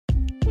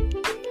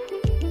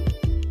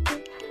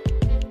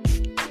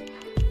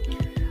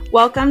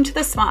Welcome to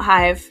the Smut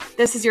Hive.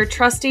 This is your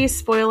trusty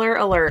spoiler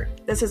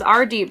alert. This is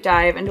our deep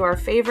dive into our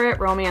favorite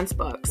romance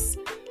books.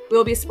 We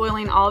will be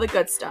spoiling all the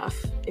good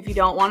stuff. If you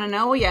don't want to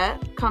know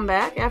yet, come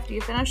back after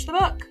you finish the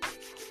book.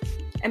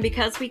 And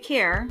because we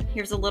care,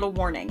 here's a little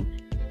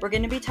warning. We're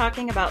going to be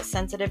talking about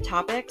sensitive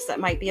topics that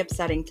might be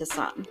upsetting to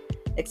some.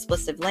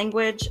 Explicit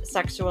language,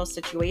 sexual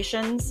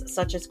situations,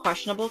 such as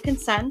questionable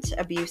consent,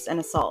 abuse, and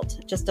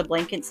assault. Just a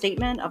blanket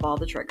statement of all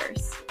the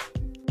triggers.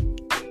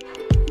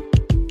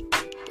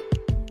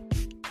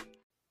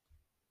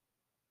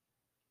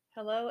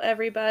 Hello,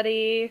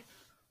 everybody.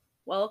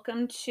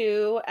 Welcome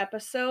to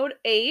episode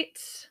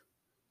 8.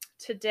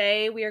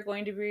 Today, we are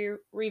going to be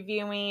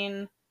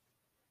reviewing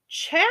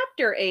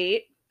chapter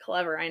 8.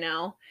 Clever, I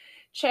know.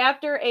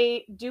 Chapter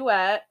 8,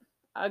 Duet,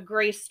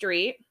 Gray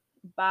Street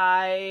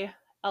by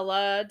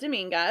Ella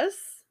Dominquez.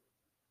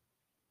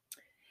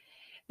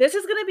 This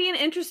is going to be an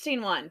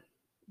interesting one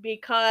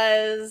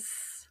because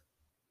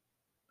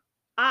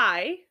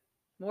I,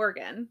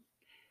 Morgan,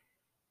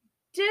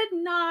 did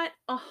not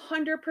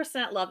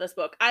 100% love this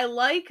book. I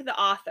like the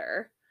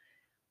author.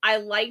 I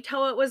liked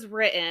how it was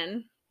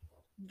written.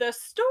 The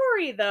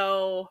story,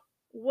 though,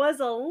 was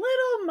a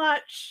little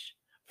much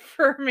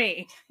for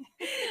me.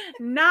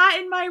 Not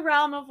in my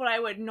realm of what I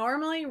would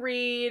normally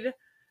read.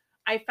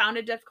 I found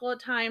it difficult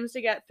at times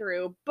to get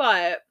through,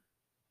 but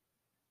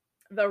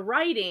the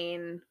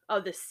writing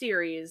of the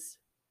series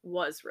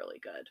was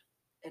really good.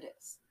 It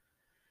is.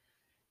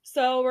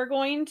 So we're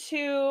going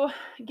to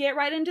get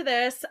right into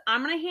this.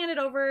 I'm going to hand it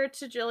over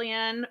to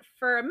Jillian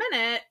for a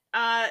minute.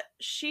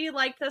 She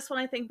liked this one,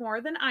 I think, more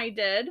than I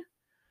did.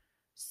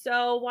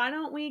 So why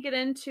don't we get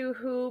into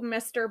who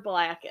Mr.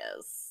 Black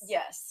is?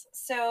 Yes.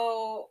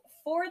 So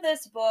for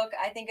this book,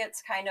 I think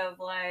it's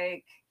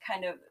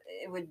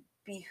it would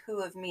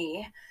behoove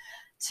me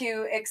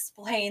to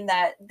explain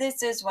that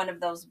this is one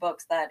of those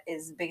books that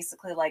is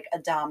basically like a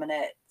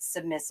dominant,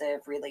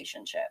 submissive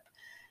relationship.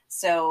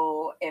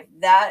 So if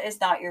that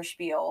is not your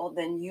spiel,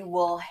 then you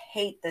will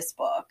hate this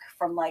book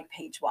from like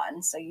page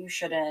 1. So you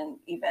shouldn't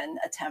even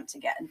attempt to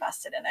get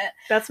invested in it.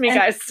 That's me,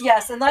 guys.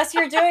 Yes, unless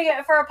you're doing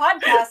it for a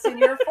podcast and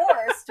you're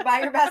forced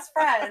by your best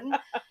friend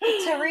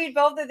to read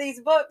both of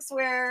these books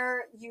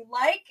where you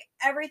like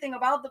everything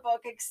about the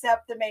book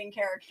except the main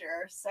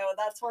character. So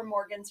that's where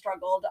Morgan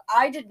struggled.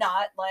 I did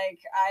not.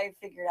 I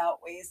figured out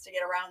ways to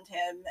get around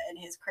him and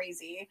his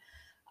crazy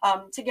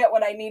to get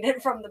what I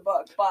needed from the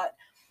book. But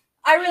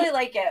I really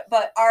like it,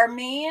 but our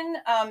main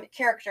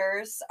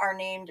characters are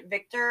named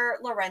Victor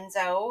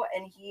Lorenzo,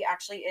 and he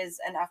actually is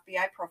an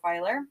FBI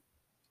profiler.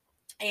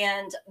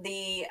 And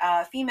the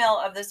female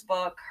of this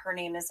book, her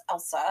name is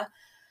Elsa.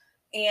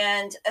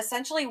 And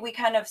essentially, we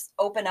kind of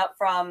open up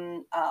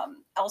from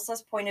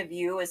Elsa's point of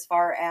view as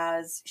far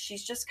as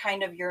she's just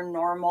kind of your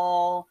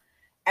normal,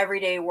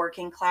 everyday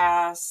working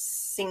class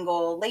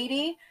single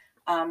lady.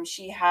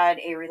 She had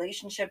a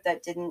relationship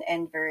that didn't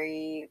end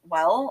very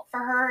well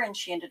for her, and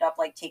she ended up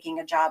taking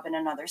a job in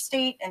another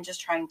state and just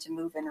trying to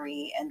move and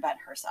reinvent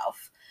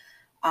herself.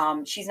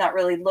 She's not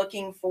really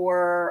looking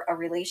for a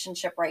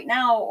relationship right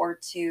now or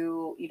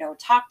to,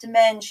 talk to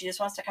men. She just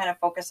wants to kind of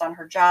focus on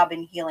her job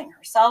and healing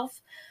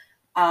herself.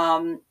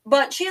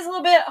 But she's a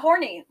little bit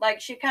horny.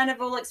 She kind of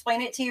will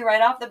explain it to you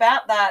right off the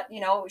bat that,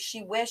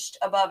 she wished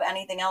above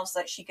anything else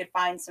that she could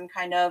find some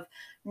kind of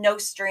no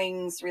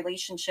strings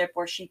relationship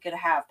where she could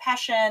have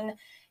passion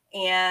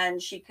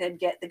and she could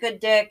get the good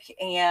dick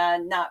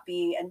and not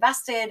be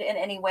invested in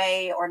any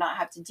way or not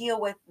have to deal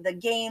with the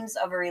games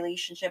of a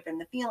relationship and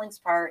the feelings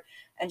part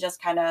and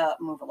just kind of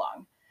move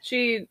along.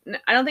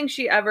 I don't think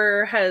she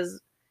ever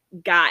has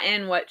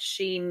gotten what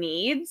she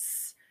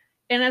needs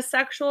in a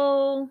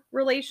sexual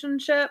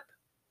relationship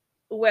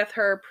with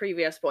her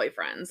previous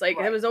boyfriends. Right.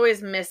 It was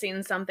always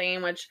missing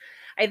something, which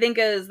I think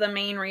is the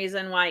main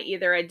reason why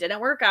either it didn't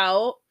work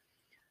out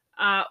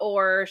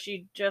or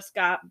she just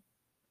got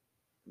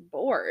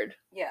bored.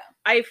 Yeah.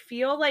 I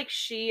feel like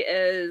she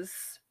is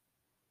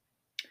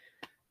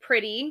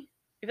pretty.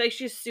 I feel like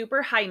she's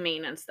super high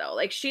maintenance though.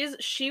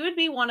 She would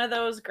be one of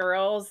those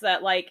girls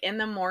that in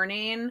the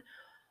morning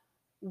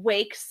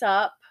wakes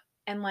up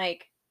and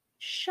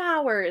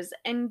showers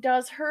and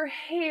does her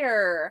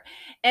hair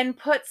and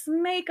puts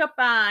makeup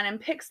on and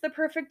picks the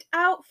perfect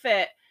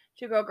outfit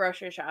to go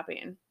grocery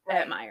shopping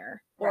at Meijer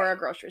or a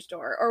grocery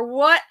store or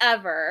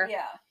whatever.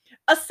 Yeah.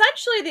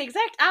 Essentially the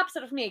exact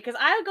opposite of me, because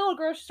I go to a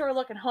grocery store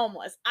looking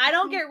homeless. I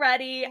don't get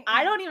ready. Mm-mm.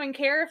 I don't even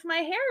care if my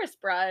hair is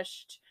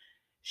brushed.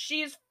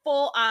 She's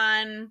full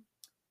on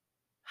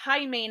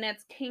high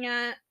maintenance,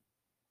 can't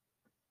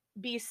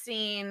be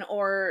seen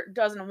or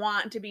doesn't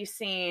want to be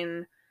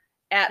seen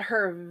at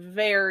her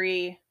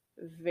very,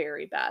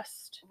 very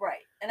best.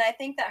 Right. And I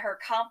think that her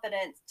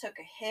confidence took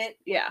a hit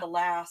with the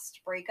last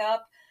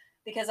breakup,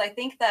 because I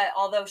think that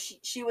although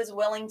she was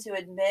willing to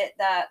admit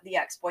that the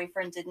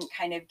ex-boyfriend didn't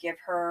kind of give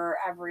her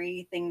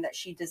everything that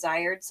she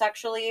desired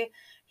sexually,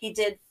 he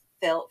did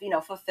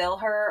fulfill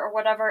her or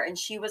whatever. And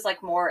she was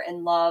more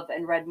in love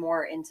and read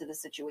more into the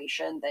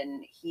situation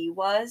than he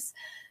was.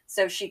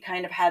 So she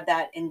kind of had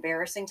that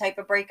embarrassing type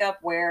of breakup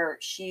where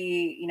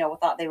she,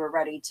 thought they were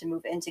ready to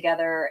move in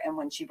together. And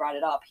when she brought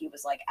it up, he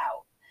was like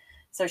out.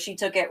 So she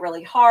took it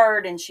really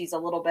hard, and she's a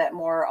little bit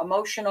more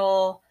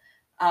emotional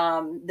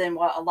than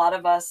what a lot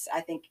of us, I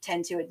think,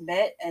 tend to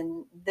admit.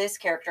 And this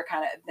character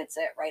kind of admits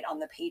it right on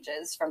the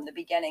pages from the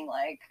beginning.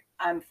 Like,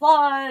 I'm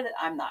flawed.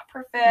 I'm not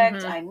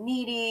perfect. I'm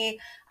needy.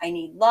 I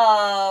need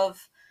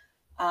love.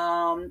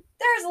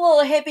 There's a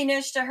little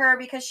hippiness to her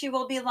because she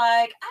will be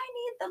like, I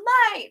need the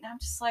light. And I'm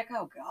just like,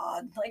 oh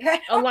God.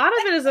 Like, a lot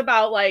of it is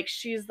about like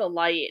she's the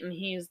light and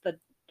he's the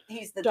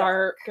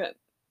dark.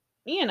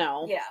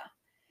 Yeah.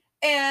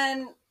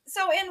 And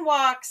so in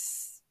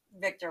walks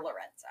Victor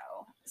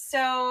Lorenzo.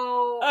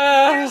 So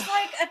there's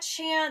like a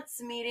chance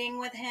meeting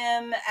with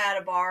him at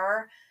a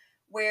bar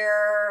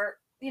where,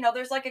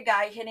 there's like a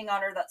guy hitting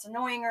on her that's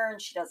annoying her,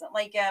 and she doesn't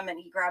like him, and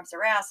he grabs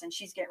her ass and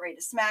she's getting ready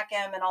to smack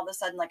him, and all of a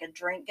sudden like a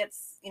drink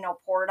gets,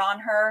 poured on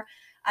her,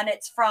 and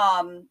it's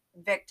from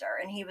Victor.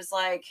 And he was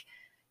like,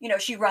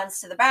 she runs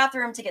to the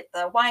bathroom to get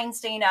the wine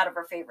stain out of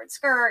her favorite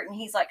skirt, and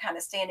he's like kind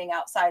of standing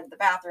outside of the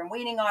bathroom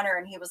waiting on her,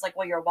 and he was like,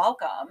 well, you're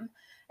welcome.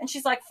 And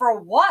she's like, for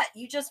what?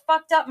 You just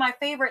fucked up my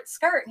favorite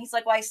skirt. And he's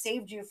like, well, I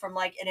saved you from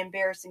like an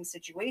embarrassing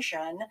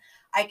situation.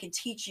 I could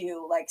teach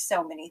you like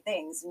so many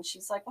things. And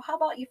she's like, well, how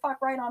about you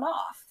fuck right on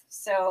off?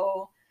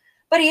 So,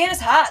 but he is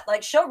hot.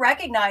 Like, she'll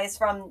recognize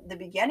from the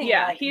beginning.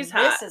 Yeah, like, he's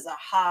hot. This is a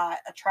hot,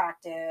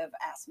 attractive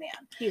ass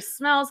man. He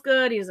smells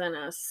good. He's in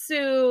a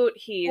suit.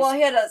 He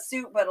had a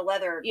suit but a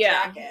leather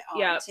jacket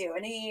on too.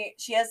 And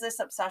she has this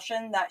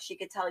obsession that she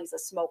could tell he's a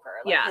smoker.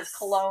 Like, his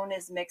cologne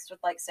is mixed with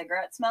like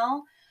cigarette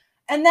smell.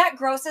 And that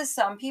grosses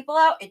some people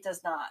out. It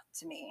does not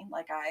to me.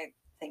 Like, I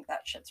think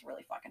that shit's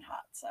really fucking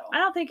hot. So I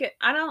don't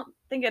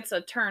think it's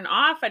a turn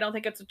off. I don't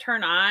think it's a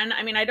turn on.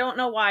 I mean, I don't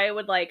know why I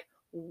would like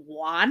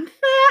want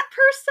that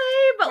per se,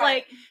 but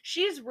like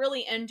she's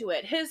really into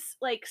it. His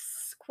like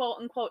quote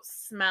unquote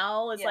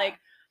smell is like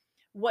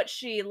what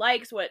she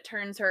likes, what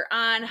turns her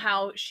on,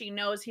 how she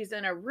knows he's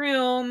in a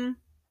room.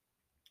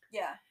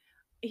 Yeah.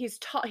 He's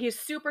tall, he's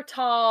super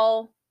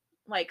tall,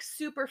 like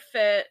super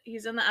fit.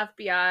 He's in the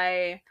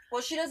FBI.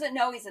 Well, she doesn't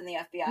know he's in the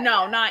FBI.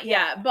 No, not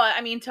yet. But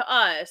I mean, to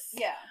us.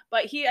 Yeah.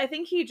 But I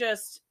think he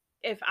just,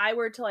 if I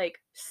were to like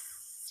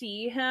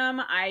see him,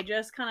 I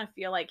just kind of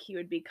feel like he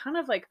would be kind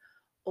of like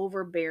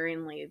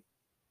overbearingly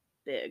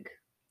big.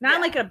 Not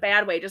in like a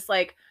bad way, just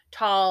like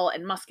tall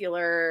and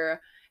muscular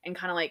and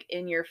kind of like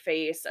in your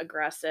face,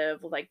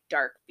 aggressive with like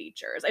dark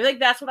features. I feel like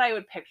that's what I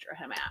would picture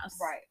him as.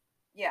 Right.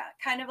 Yeah,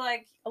 kind of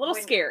like a little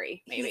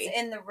scary, maybe. He's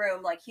in the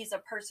room, like he's a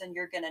person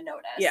you're gonna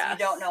notice. Yeah, you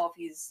don't know if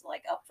he's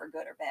like up for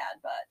good or bad,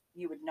 but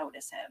you would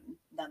notice him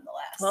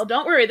nonetheless. Well,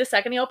 don't worry. The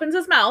second he opens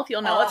his mouth,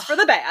 you'll know it's for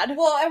the bad.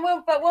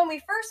 Well, but when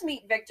we first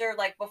meet Victor,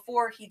 like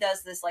before he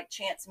does this like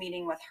chance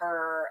meeting with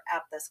her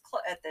at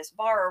this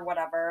bar or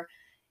whatever,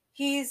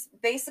 he's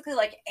basically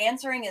like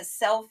answering his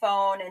cell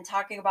phone and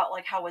talking about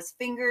like how his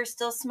fingers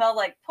still smell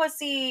like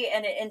pussy,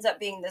 and it ends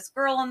up being this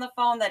girl on the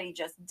phone that he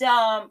just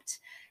dumped.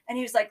 And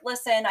he was like,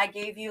 listen, I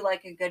gave you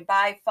like a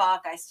goodbye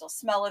fuck. I still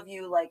smell of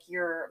you. Like,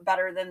 you're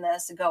better than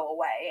this. Go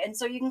away. And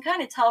so you can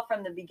kind of tell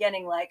from the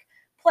beginning, like,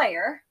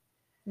 player.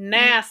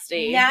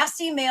 Nasty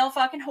male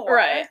fucking whore.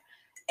 Right.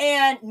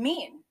 And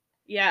mean.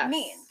 Yeah.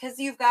 Mean. Because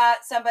you've got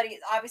somebody,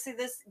 obviously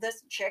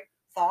this chick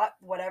thought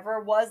whatever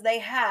it was they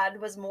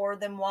had was more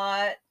than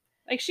what.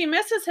 Like, she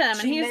misses him,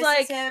 and he's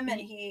like, him,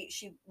 and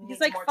she needs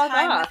like, more fuck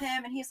time off with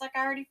him, and he's like,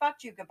 I already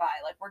fucked you goodbye.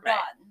 Like, we're done.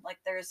 Like,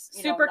 there's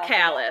super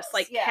callous,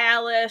 like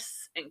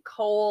callous and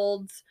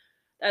cold.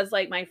 That's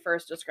like my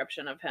first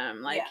description of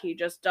him. Like, he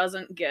just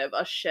doesn't give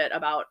a shit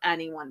about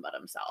anyone but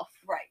himself.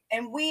 Right.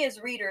 And we as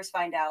readers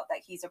find out that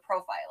he's a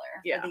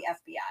profiler for the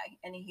FBI,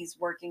 and he's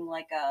working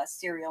like a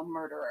serial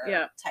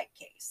murderer type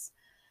case.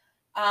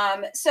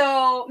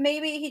 So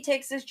maybe he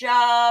takes his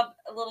job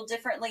a little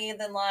differently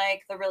than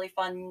like the really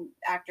fun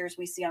actors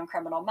we see on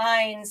Criminal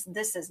Minds.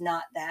 This is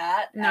not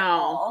that at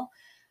all.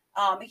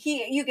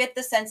 You get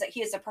the sense that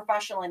he is a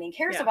professional and he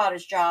cares about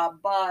his job,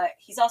 but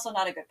he's also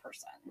not a good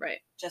person.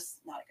 Right. Just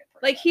not a good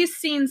person. Like, he's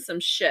seen some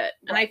shit.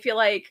 And I feel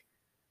like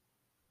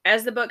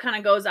as the book kind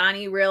of goes on,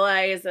 you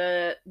realize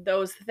that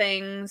those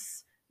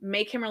things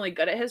make him really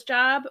good at his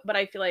job, but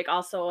I feel like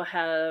also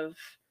have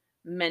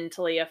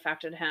mentally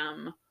affected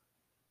him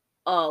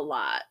a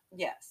lot.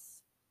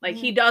 Yes. Like,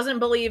 he doesn't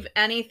believe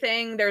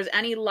anything. There's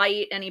any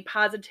light, any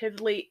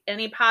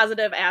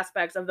positive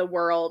aspects of the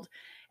world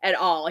at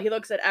all. He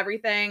looks at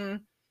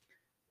everything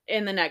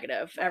in the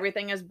negative.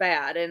 Everything is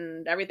bad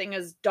and everything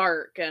is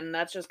dark. And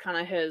that's just kind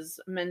of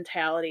his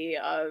mentality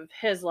of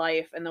his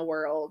life and the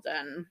world.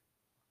 And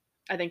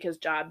I think his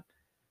job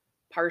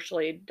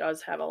partially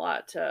does have a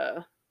lot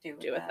to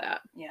do with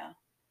that. Yeah.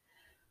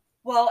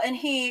 Well, and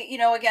he,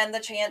 again, the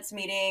chance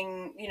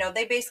meeting,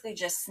 they basically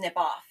just snip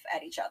off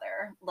at each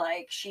other.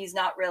 Like, she's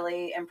not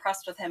really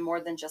impressed with him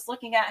more than just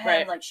looking at him.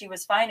 Right. Like, she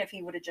was fine if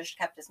he would have just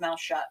kept his mouth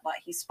shut, but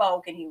he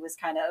spoke and he was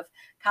kind of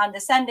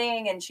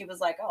condescending, and she was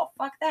like, oh,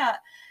 fuck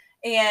that.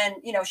 And,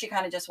 she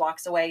kind of just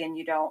walks away and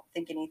you don't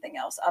think anything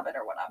else of it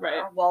or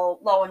whatever. Right. Well,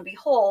 lo and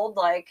behold,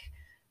 like,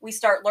 we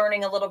start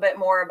learning a little bit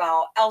more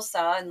about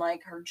Elsa and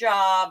like her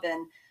job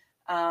and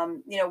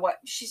you know what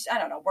she's, I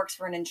don't know, works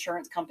for an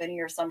insurance company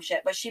or some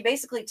shit, but she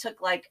basically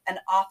took like an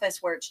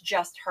office where it's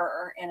just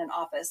her in an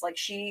office. Like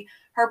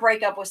her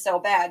breakup was so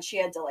bad she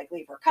had to like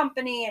leave her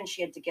company, and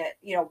she had to get,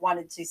 you know,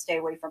 wanted to stay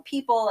away from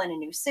people in a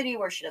new city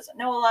where she doesn't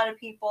know a lot of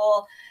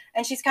people,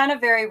 and she's kind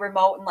of very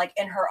remote and like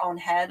in her own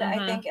head,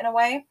 I think, in a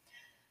way.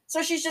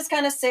 So she's just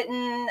kind of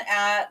sitting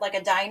at like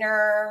a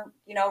diner,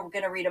 you know, we're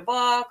going to read a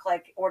book,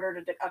 like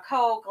ordered a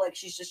Coke, like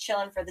she's just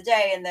chilling for the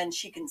day. And then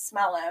she can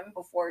smell him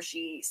before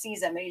she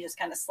sees him. And he just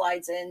kind of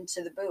slides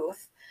into the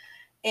booth.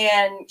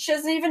 And she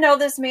doesn't even know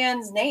this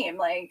man's name,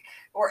 like,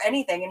 or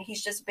anything. And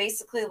he's just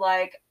basically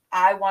like,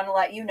 I want to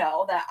let you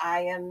know that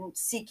I am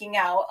seeking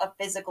out a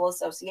physical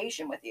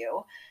association with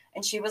you.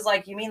 And she was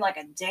like, you mean like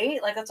a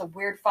date? Like, that's a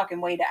weird fucking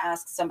way to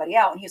ask somebody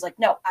out. And he's like,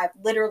 no, I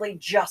literally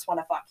just want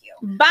to fuck you.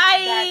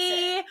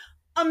 Bye.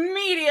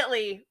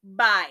 Immediately.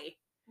 Bye.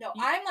 No,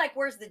 I'm like,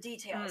 where's the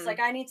details? Like,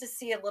 I need to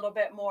see a little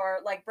bit more,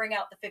 like, bring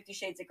out the 50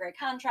 Shades of Grey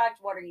contract.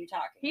 What are you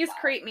talking He's about?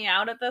 creeped me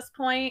out at this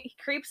point. He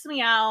creeps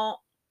me out.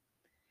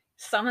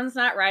 Something's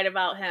not right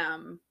about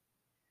him.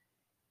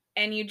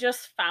 And you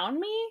just found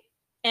me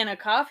in a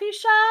coffee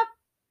shop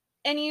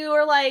and you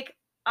were like,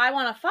 I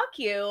want to fuck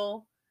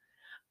you.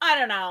 I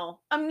don't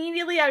know.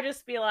 Immediately I would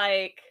just be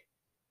like,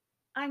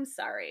 I'm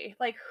sorry.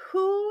 Like,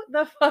 who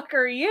the fuck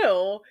are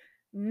you?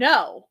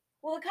 No.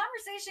 Well, the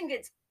conversation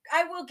gets,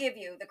 I will give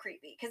you the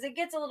creepy, because it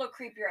gets a little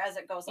creepier as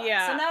it goes on.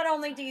 Yeah. So not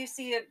only do you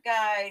see a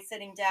guy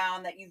sitting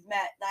down that you've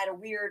met, that had a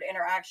weird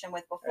interaction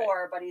with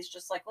before, but he's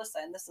just like,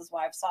 listen, this is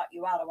why I've sought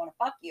you out. I want to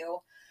fuck you.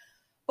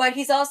 But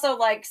he's also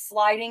like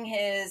sliding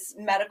his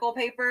medical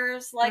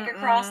papers like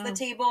across the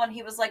table. And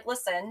he was like,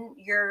 listen,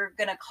 you're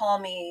going to call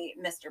me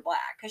Mr.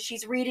 Black. Because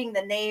she's reading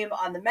the name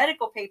on the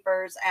medical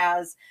papers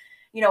as,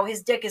 you know,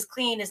 his dick is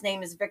clean. His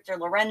name is Victor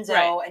Lorenzo.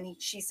 Right. And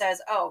she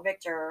says, oh,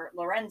 Victor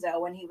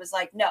Lorenzo. And he was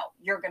like, no,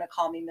 you're going to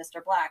call me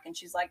Mr. Black. And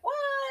she's like, what?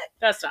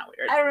 That's not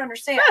weird. I don't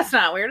understand. That's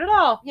not weird at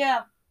all.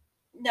 Yeah.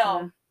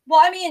 No. Well,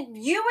 I mean,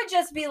 you would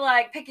just be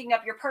like picking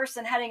up your purse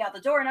and heading out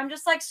the door. And I'm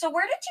just like, so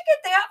where did you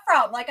get that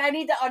from? Like, I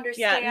need to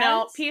understand. Yeah,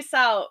 no, peace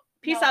out.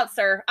 Peace out,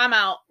 sir. I'm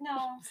out. No.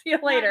 See you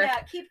later.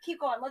 Yeah, keep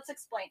going. Let's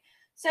explain.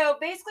 So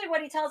basically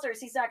what he tells her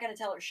is he's not going to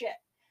tell her shit.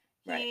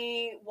 Right.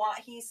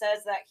 He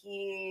says that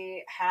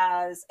he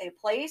has a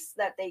place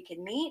that they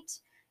can meet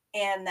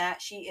and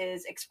that she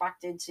is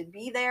expected to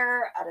be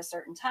there at a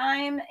certain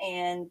time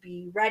and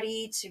be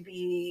ready to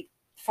be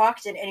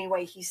fucked in any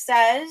way he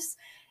says.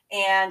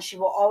 And she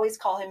will always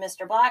call him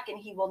Mr. Black, and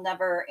he will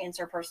never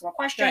answer personal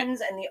questions.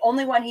 Right. And the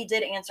only one he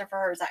did answer for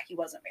her is that he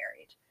wasn't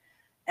married.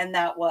 And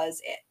that was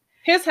it.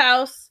 His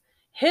house,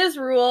 his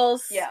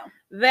rules. Yeah.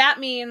 That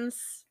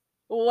means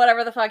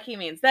whatever the fuck he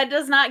means. That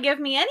does not give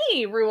me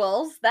any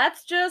rules.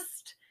 That's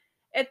just,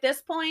 at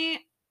this point,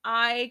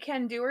 I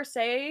can do or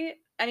say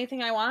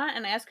anything I want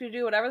and ask you to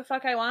do whatever the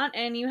fuck I want,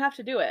 and you have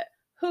to do it.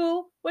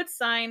 Who would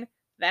sign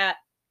that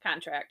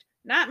contract?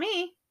 Not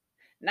me.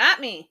 Not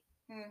me.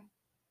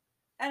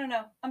 I don't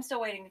know. I'm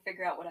still waiting to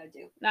figure out what I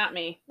do. Not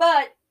me.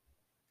 But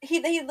he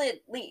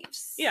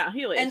leaves. Yeah,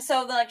 he leaves. And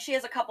so like she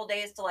has a couple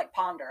days to like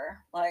ponder,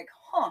 like,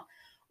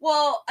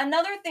 Well,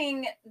 another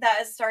thing that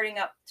is starting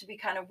up to be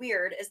kind of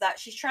weird is that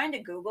she's trying to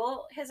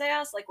Google his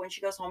ass, like when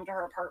she goes home to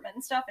her apartment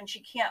and stuff, and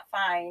she can't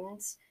find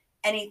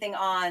anything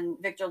on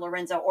Victor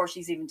Lorenzo, or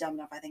she's even dumb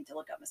enough, I think, to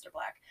look up Mr.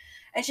 Black.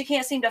 And she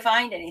can't seem to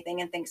find anything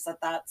and thinks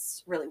that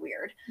that's really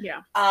weird.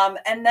 Yeah.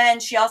 And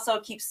then she also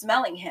keeps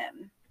smelling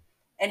him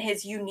and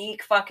his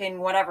unique fucking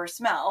whatever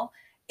smell.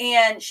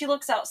 And she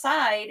looks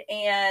outside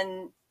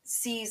and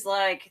sees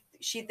like,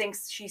 she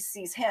thinks she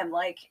sees him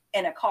like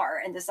in a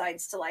car and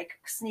decides to like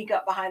sneak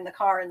up behind the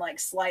car and like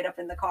slide up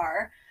in the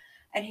car.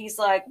 And he's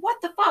like, what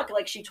the fuck?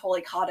 Like she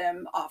totally caught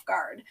him off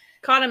guard.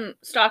 Caught him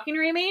stalking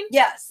her, you mean?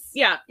 Yes.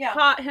 Yeah.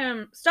 Caught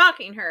him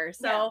stalking her.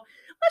 So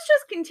let's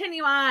just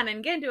continue on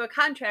and get into a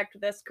contract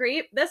with this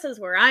creep. This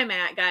is where I'm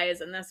at, guys,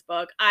 in this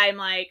book. I'm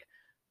like,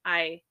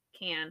 I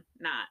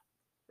cannot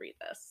read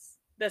this.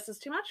 This is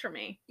too much for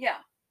me. Yeah.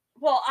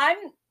 Well, I'm,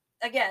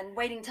 again,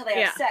 waiting till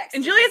they have sex.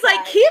 And Julia's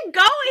like, keep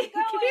going.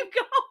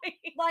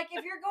 Like,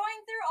 if you're going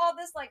through all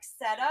this, like,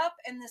 setup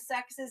and the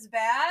sex is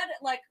bad,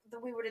 like,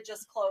 we would have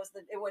just closed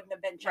it wouldn't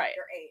have been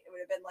chapter 8. It would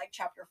have been, like,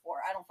 chapter 4.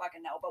 I don't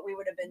fucking know, but we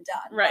would have been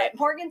done. Right. But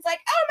Morgan's like,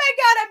 oh my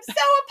God, I'm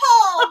so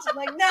appalled. I'm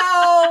like,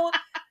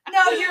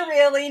 no, you're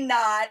really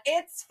not.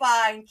 It's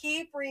fine.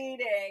 Keep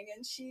reading.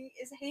 And she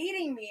is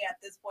hating me at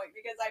this point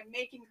because I'm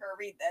making her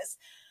read this.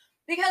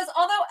 Because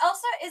although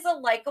Elsa is a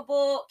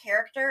likable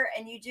character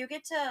and you do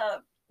get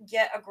to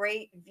get a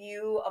great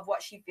view of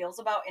what she feels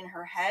about in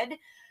her head,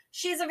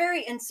 she's a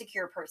very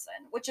insecure person,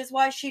 which is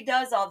why she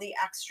does all the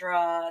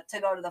extra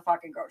to go to the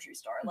fucking grocery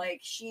store.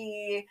 Like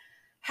she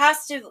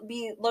has to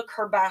look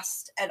her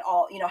best at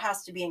all,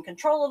 has to be in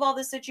control of all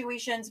the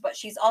situations, but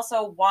she's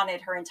also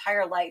wanted her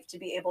entire life to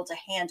be able to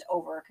hand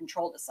over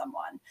control to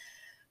someone.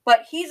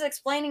 But he's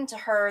explaining to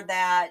her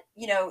that,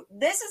 you know,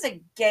 this is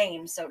a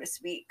game, so to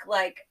speak.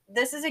 Like,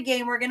 this is a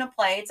game we're going to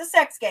play. It's a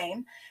sex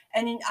game.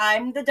 And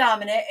I'm the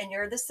dominant and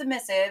you're the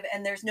submissive.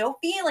 And there's no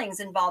feelings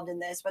involved in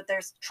this, but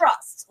there's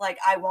trust. Like,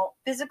 I won't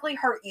physically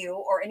hurt you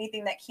or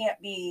anything that can't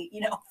be,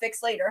 you know,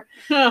 fixed later.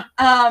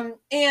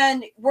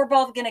 And we're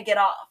both going to get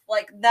off.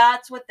 Like,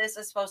 that's what this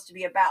is supposed to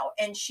be about.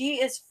 And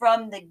she is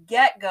from the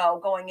get-go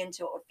going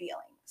into it with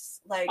feelings.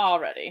 Like,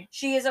 already,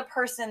 she is a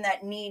person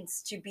that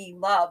needs to be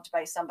loved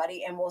by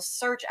somebody and will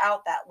search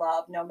out that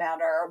love no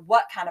matter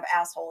what kind of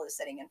asshole is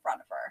sitting in front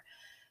of her.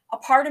 A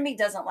part of me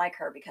doesn't like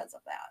her because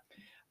of that.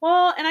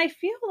 Well, and I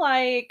feel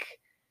like,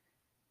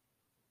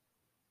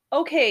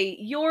 okay,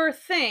 your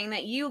thing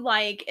that you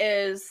like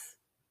is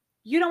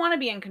you don't want to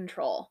be in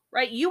control,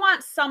 right? You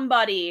want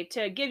somebody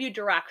to give you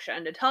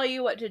direction, to tell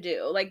you what to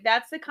do. Like,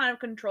 that's the kind of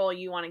control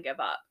you want to give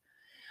up.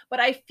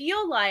 But I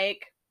feel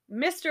like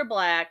Mr.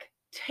 Black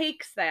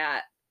takes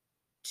that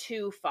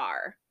too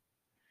far.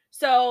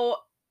 So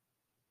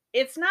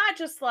it's not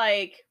just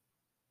like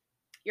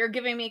you're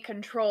giving me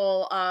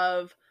control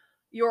of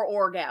your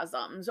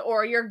orgasms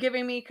or you're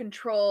giving me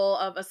control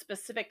of a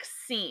specific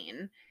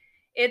scene.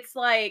 It's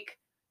like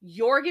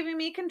you're giving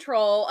me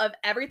control of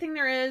everything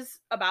there is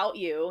about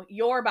you,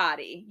 your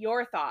body,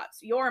 your thoughts,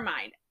 your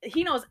mind.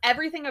 He knows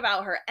everything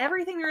about her.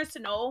 Everything there is to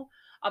know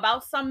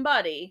about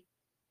somebody,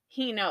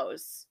 he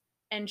knows.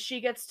 And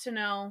she gets to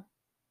know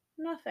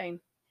nothing.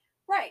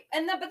 Right.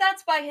 But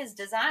that's by his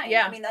design.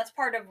 Yeah. I mean, that's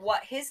part of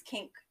what his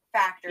kink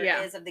factor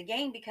is of the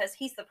game, because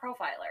he's the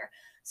profiler.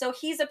 So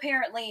he's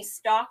apparently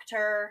stalked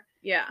her.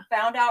 Yeah.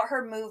 Found out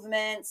her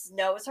movements,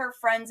 knows her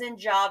friends and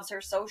jobs,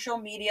 her social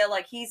media.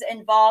 Like, he's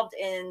involved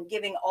in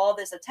giving all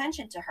this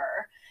attention to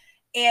her.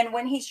 And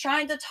when he's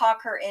trying to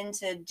talk her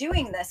into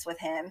doing this with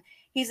him,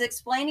 he's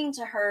explaining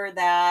to her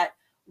that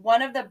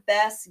one of the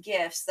best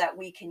gifts that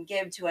we can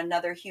give to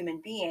another human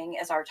being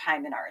is our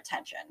time and our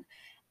attention.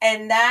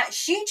 And that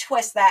she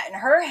twists that in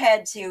her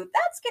head to,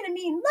 that's going to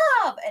mean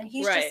love. And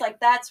he's just like,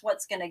 that's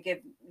what's going to give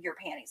your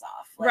panties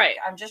off. Like,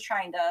 I'm just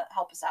trying to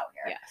help us out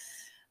here. Yes.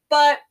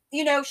 But,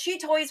 you know, she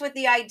toys with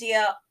the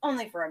idea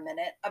only for a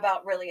minute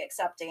about really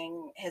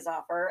accepting his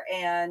offer.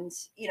 And,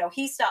 you know,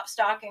 he stopped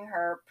stalking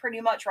her pretty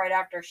much right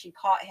after she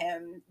caught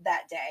him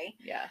that day.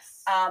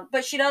 Yes.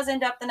 But she does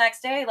end up the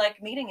next day,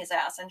 like, meeting his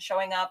ass and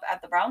showing up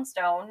at the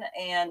Brownstone,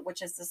 and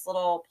which is this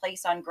little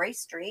place on Grace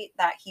Street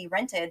that he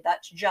rented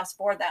that's just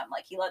for them.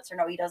 Like, he lets her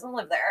know he doesn't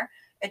live there.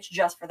 It's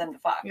just for them to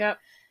fuck. Yep.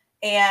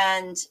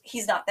 And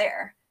he's not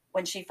there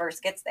when she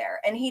first gets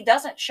there. And he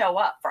doesn't show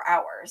up for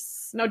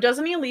hours. No,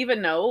 doesn't he leave a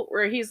note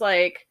where he's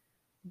like,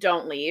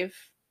 don't leave?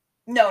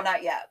 No,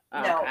 not yet.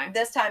 Oh, no, okay.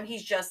 This time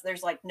he's just,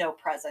 there's like no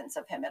presence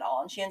of him at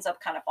all. And she ends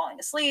up kind of falling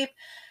asleep.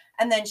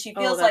 And then she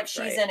feels like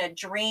she's in a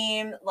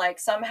dream, like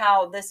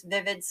somehow this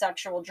vivid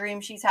sexual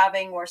dream she's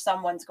having where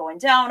someone's going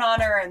down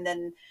on her. And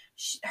then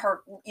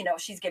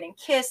she's getting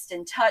kissed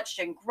and touched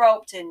and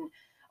groped and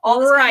all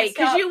this right,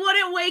 because you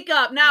wouldn't wake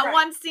up, not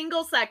one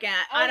single second.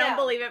 Oh, I don't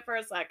believe it for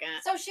a second.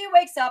 So she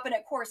wakes up, and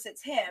of course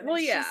it's him. Well,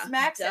 and yeah, she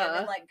smacks him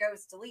and like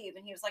goes to leave,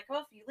 and he was like, "Well,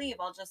 if you leave,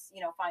 I'll just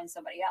find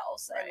somebody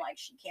else." And like,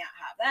 she can't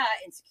have that,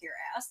 insecure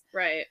ass.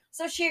 Right.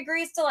 So she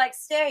agrees to like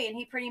stay, and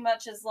he pretty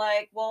much is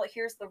like, "Well,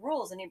 here's the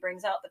rules," and he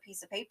brings out the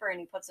piece of paper and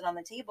he puts it on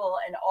the table,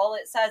 and all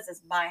it says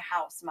is "My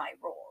house, my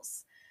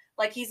rules."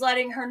 Like, he's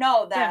letting her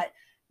know that.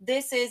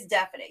 This is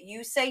definite.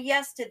 You say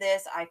yes to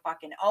this, I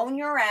fucking own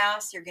your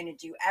ass. You're going to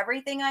do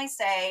everything I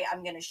say.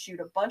 I'm going to shoot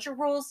a bunch of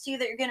rules to you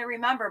that you're going to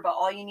remember, but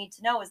all you need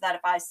to know is that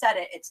if I said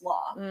it, it's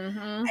law.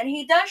 Mm-hmm. And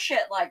he does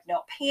shit like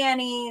no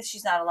panties.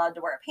 She's not allowed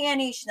to wear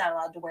panties. She's not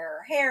allowed to wear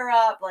her hair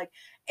up. Like,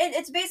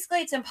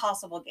 it's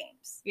impossible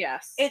games.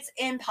 Yes. It's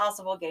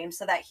impossible games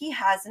so that he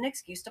has an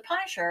excuse to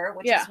punish her,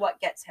 which is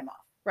what gets him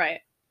off. Right.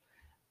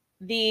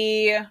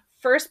 The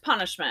first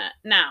punishment.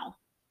 Now,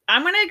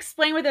 I'm going to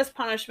explain what this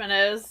punishment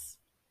is.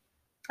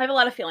 I have a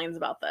lot of feelings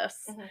about this.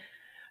 Mm-hmm.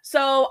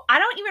 So I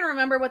don't even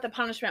remember what the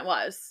punishment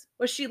was.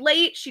 Was she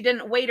late? She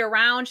didn't wait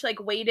around. She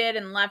like waited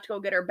and left to go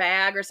get her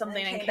bag or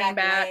something and came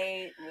back.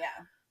 Late.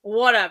 Yeah.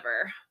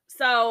 Whatever.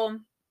 So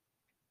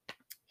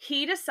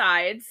he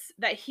decides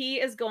that he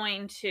is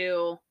going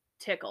to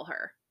tickle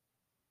her.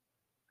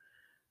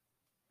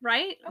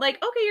 Right? Okay. Like,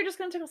 okay, you're just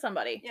going to tickle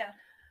somebody. Yeah.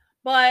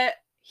 But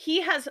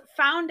he has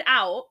found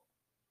out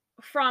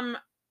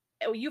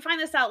you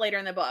find this out later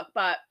in the book,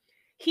 but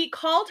he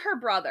called her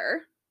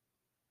brother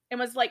and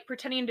was like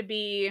pretending to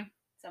be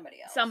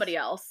somebody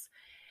else.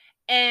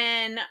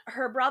 And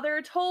her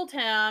brother told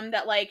him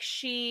that like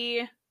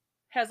she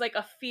has like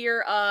a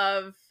fear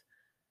of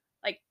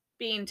like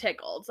being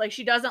tickled. Like,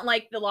 she doesn't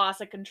like the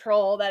loss of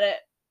control that it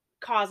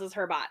causes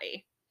her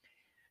body.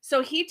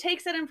 So he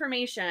takes that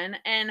information,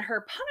 and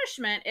her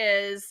punishment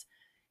is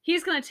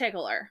he's going to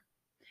tickle her.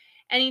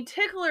 And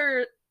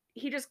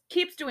he just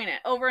keeps doing it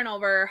over and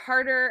over,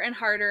 harder and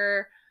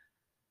harder.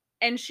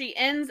 And she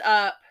ends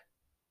up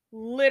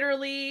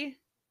literally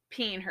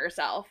peeing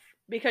herself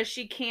because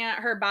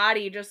her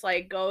body just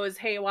like goes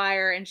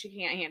haywire and she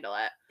can't handle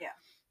it. Yeah.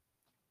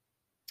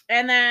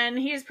 And then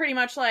he's pretty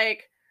much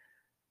like,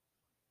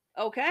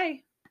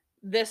 okay,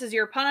 this is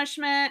your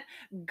punishment.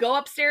 Go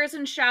upstairs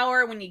and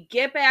shower. When you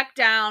get back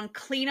down,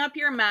 clean up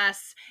your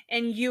mess,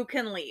 and you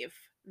can leave.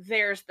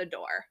 There's the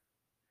door.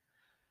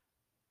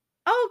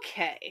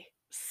 Okay,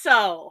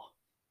 so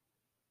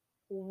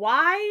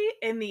why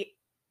in the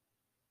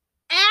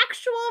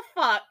actual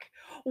fuck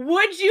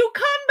would you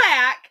come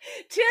back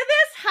to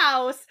this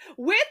house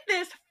with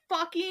this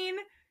fucking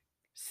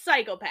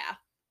psychopath?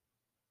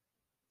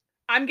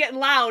 I'm getting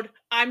loud.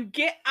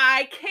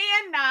 I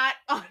cannot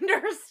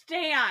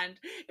understand.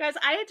 Guys,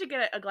 I had to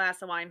get a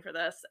glass of wine for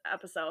this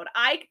episode.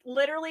 I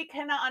literally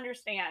cannot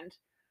understand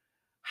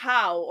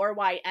how or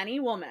why any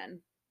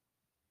woman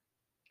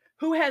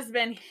who has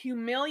been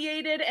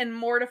humiliated and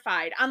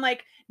mortified on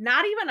like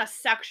not even a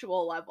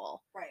sexual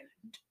level. Right.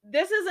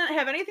 This doesn't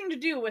have anything to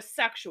do with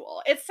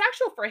sexual. It's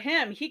sexual for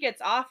him. He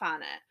gets off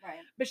on it. Right.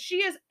 But she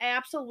is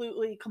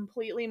absolutely,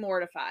 completely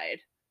mortified.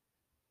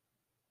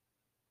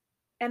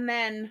 And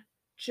then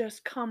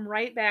just come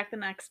right back the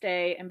next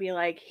day and be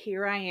like,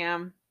 here I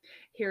am.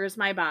 Here's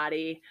my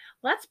body.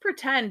 Let's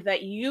pretend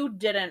that you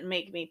didn't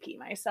make me pee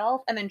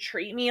myself and then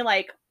treat me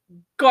like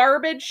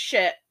garbage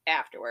shit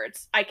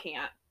afterwards. I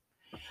can't.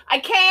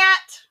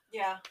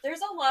 Yeah,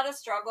 there's a lot of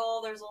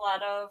struggle. There's a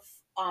lot of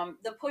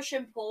the push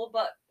and pull,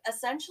 but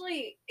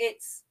essentially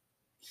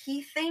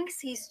he thinks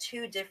he's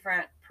two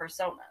different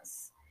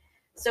personas.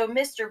 So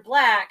Mr.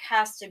 Black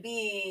has to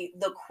be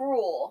the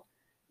cruel,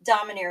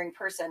 domineering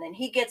person, and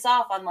he gets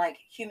off on like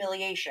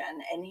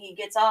humiliation, and he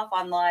gets off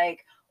on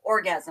like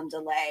orgasm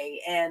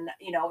delay, and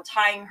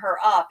tying her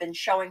up and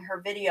showing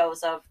her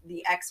videos of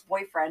the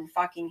ex-boyfriend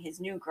fucking his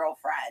new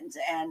girlfriend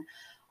and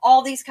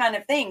all these kind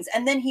of things.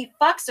 And then he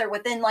fucks her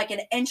within like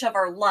an inch of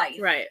her life.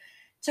 Right.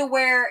 To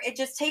where it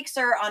just takes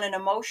her on an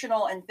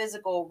emotional and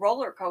physical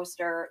roller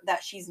coaster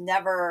that she's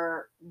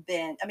never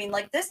been. I mean,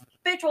 like, this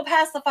bitch will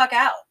pass the fuck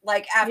out,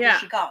 like, after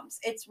she comes.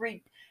 It's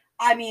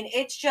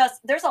just,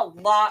 there's a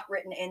lot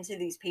written into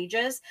these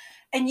pages,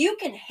 and you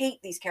can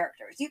hate these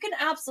characters. You can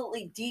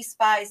absolutely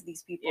despise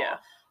these people. Yeah.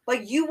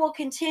 But you will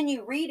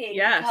continue reading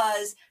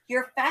because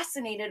you're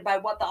fascinated by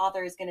what the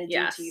author is going to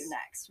do to you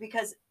next.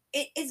 Because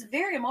it is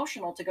very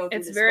emotional to go through.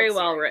 It's very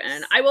well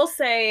written. I will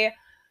say,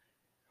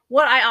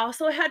 what I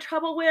also had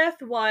trouble with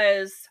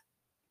was,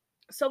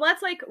 so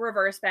let's like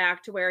reverse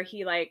back to where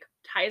he like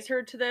ties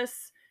her to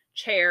this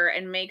chair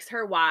and makes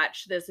her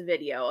watch this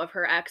video of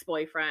her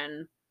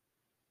ex-boyfriend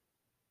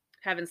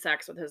having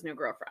sex with his new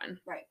girlfriend.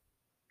 Right.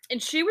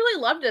 And she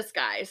really loved this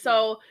guy.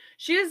 So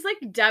she is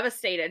like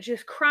devastated.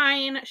 She's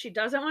crying. She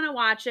doesn't want to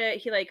watch it.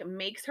 He like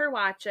makes her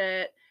watch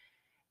it.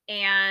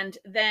 And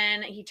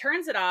then he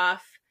turns it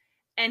off,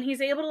 and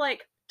he's able to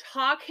like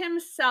talk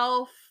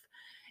himself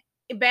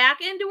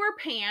back into her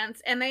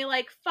pants, and they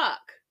like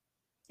fuck.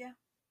 Yeah.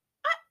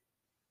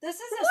 This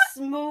is a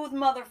smooth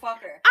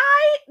motherfucker.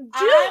 I do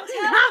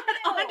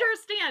not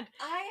understand.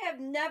 I have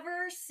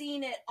never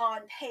seen it on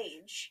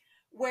page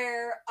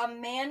where a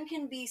man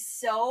can be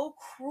so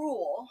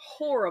cruel,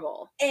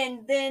 horrible, and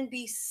then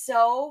be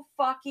so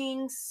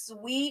fucking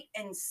sweet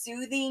and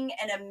soothing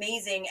and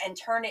amazing and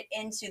turn it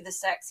into the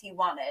sex he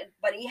wanted.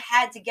 But he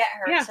had to get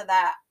her to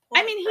that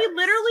point. I mean, he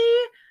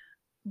literally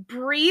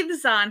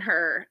breathes on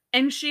her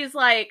and she's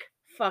like,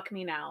 fuck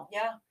me now.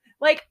 Yeah.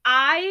 Like,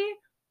 I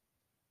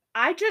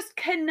just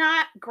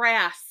cannot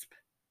grasp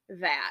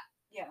that.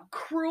 Yeah.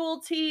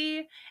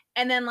 Cruelty,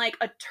 and then like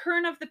a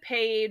turn of the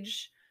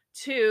page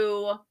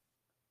to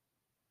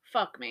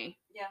fuck me.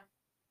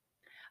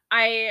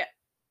 Yeah.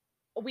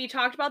 We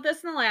talked about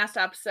this in the last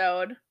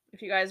episode,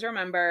 if you guys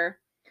remember.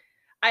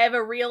 I have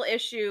a real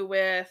issue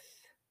with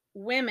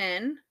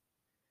women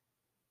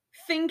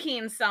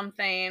thinking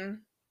something,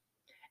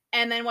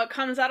 and then what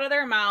comes out of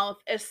their mouth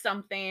is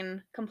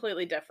something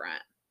completely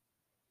different.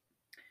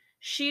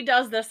 She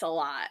does this a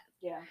lot.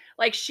 Yeah.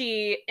 Like,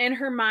 she, in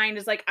her mind,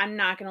 is like, I'm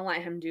not going to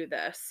let him do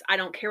this. I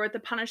don't care what the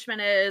punishment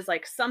is.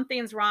 Like,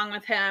 something's wrong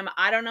with him.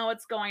 I don't know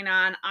what's going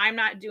on. I'm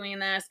not doing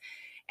this.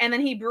 And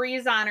then he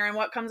breathes on her, and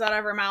what comes out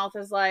of her mouth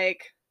is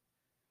like,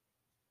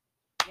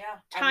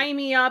 tie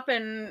me up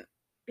and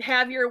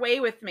have your way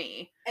with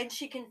me. And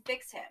she can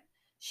fix him.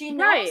 She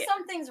knows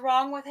something's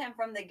wrong with him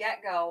from the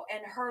get-go,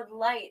 and her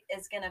light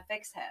is going to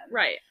fix him.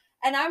 Right.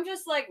 And I'm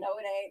just like, no,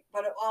 it ain't.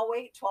 But I'll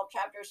wait 12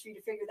 chapters for you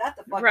to figure that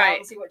the fuck out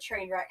and see what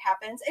train wreck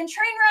happens. And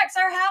train wrecks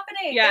are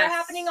happening. Yes. They're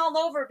happening all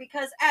over,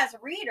 because as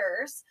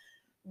readers,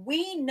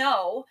 we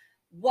know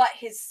what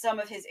some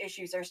of his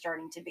issues are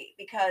starting to be,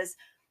 because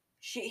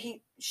she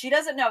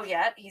doesn't know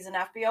yet. He's an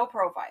FBI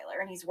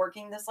profiler, and he's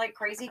working this like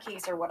crazy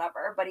case or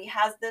whatever, but he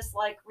has this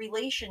like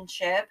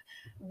relationship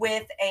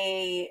with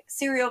a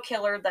serial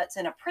killer that's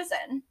in a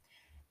prison.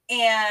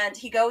 And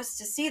he goes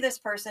to see this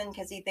person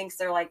because he thinks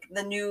they're like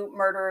the new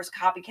murderers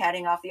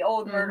copycatting off the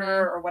old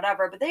murderer or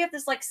whatever. But they have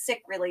this like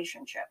sick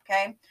relationship.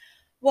 Okay.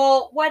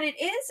 Well, what it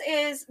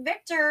is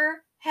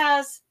Victor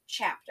has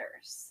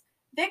chapters.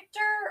 Victor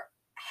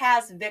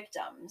has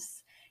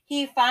victims.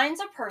 He finds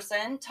a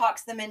person,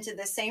 talks them into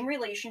the same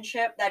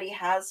relationship that he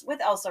has with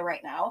Elsa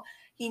right now.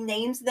 He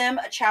names them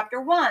a chapter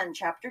 1,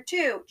 chapter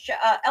 2.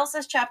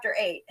 Elsa's chapter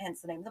 8,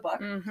 hence the name of the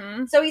book.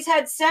 Mm-hmm. So he's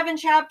had 7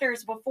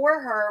 chapters before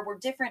her where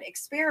different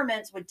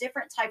experiments with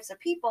different types of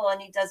people,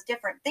 and he does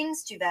different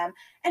things to them.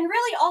 And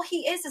really all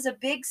he is a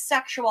big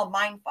sexual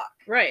mindfuck.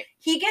 Right.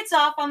 He gets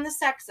off on the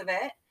sex of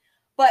it,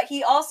 but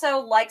he also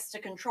likes to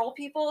control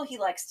people. He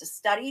likes to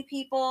study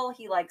people.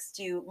 He likes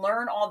to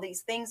learn all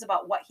these things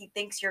about what he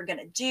thinks you're going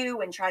to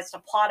do and tries to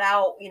plot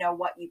out,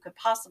 what you could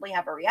possibly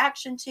have a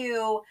reaction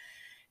to.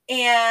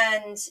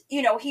 And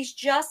he's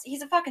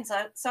a fucking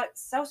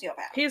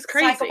sociopath. He's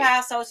crazy.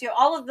 Psychopath,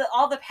 all of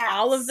the paths.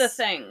 All of the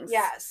things.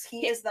 Yes,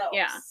 he is those.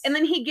 Yeah. And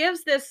then he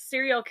gives this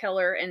serial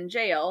killer in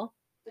jail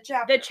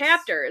the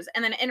chapters.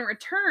 And then in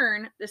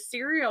return, the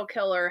serial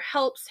killer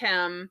helps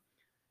him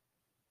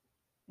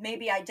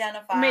maybe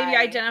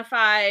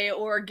identify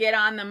or get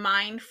on the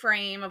mind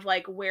frame of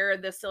like where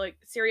the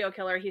serial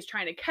killer he's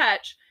trying to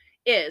catch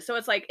is. So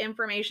it's like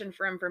information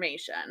for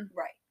information.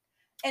 Right.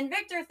 And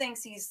Victor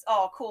thinks he's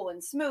all cool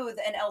and smooth,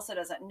 and Elsa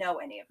doesn't know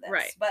any of this.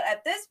 Right. But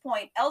at this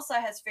point, Elsa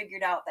has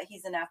figured out that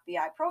he's an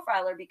FBI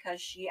profiler because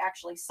she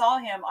actually saw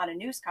him on a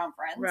news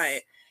conference.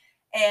 Right.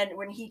 And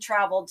when he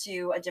traveled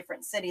to a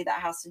different city that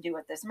has to do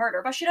with this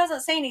murder. But she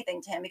doesn't say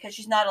anything to him because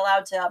she's not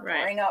allowed to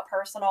bring up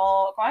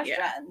personal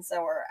questions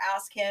or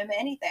ask him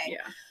anything.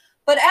 Yeah.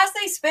 But as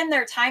they spend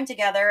their time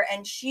together,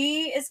 and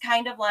she is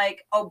kind of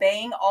like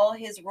obeying all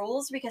his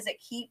rules because it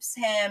keeps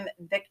him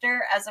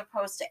Victor as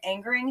opposed to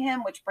angering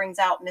him, which brings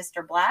out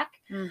Mr. Black.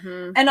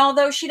 Mm-hmm. And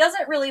although she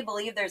doesn't really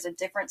believe there's a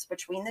difference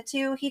between the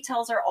two, he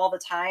tells her all the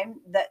time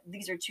that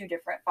these are 2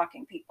 different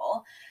fucking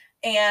people.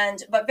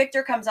 But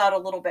Victor comes out a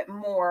little bit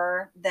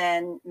more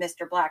than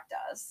Mr. Black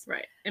does.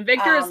 Right. And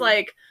Victor is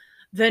like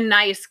the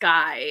nice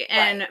guy,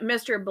 and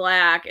Mr.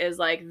 Black is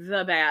like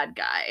the bad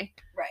guy.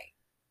 Right.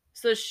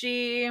 So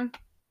she,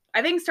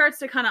 I think, starts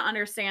to kind of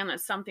understand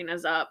that something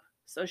is up.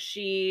 So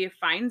she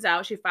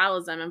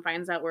follows him and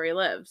finds out where he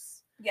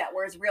lives. Yeah,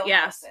 where his real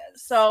house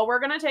is. So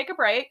we're going to take a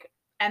break.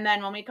 And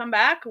then when we come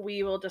back,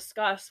 we will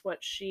discuss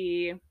what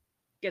she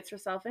gets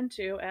herself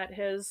into at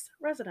his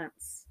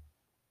residence.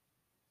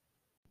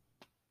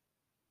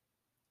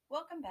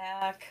 Welcome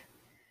back.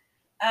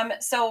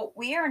 So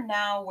we are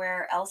now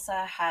where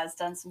Elsa has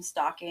done some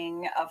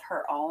stalking of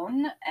her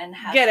own and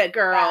has get it,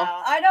 girl.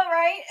 I know,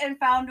 right? And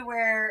found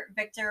where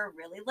Victor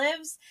really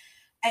lives.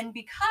 And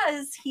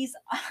because he's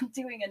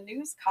doing a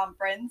news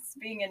conference,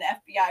 being an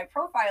FBI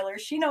profiler,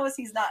 she knows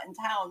he's not in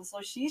town. So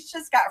she's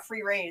just got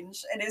free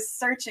range and is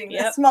searching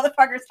this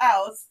motherfucker's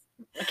house.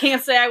 I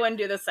can't say I wouldn't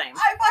do the same.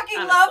 I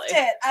fucking loved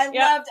it. I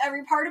loved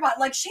every part about it.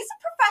 Like, she's a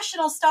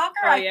professional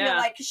stalker, I feel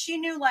like, because she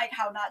knew, like,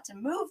 how not to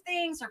move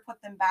things or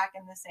put them back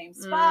in the same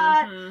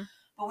spot. Mm-hmm.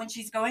 But when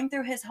she's going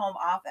through his home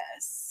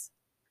office,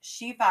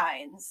 she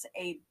finds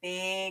a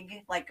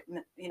big, like,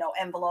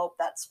 envelope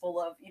that's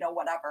full of,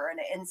 whatever, and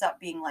it ends up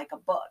being, like, a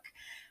book.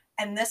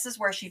 And this is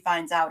where she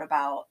finds out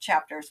about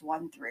chapters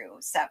 1 through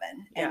 7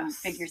 and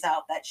figures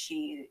out that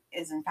she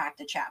is in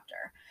fact a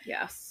chapter.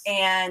 Yes.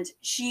 And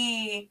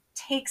she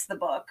takes the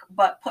book,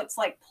 but puts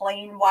like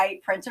plain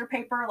white printer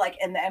paper like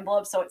in the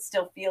envelope so it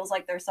still feels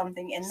like there's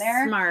something in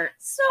there. Smart.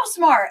 So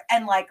smart.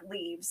 And like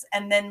leaves.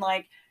 And then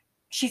like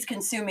she's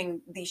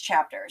consuming these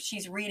chapters.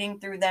 She's reading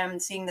through them,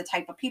 seeing the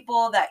type of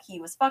people that he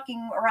was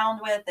fucking around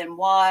with and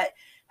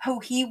who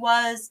he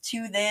was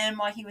to them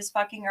while he was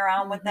fucking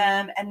around with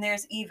them. And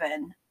there's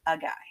even a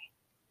guy.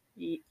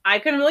 I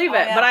couldn't believe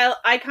it, but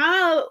I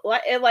kind of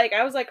like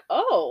I was like,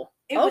 oh,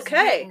 it was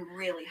getting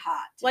really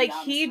hot. Like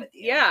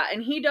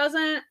and he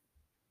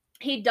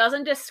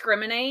doesn't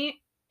discriminate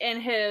in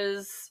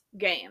his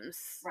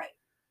games. Right.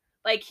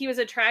 Like he was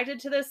attracted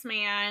to this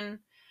man,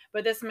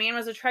 but this man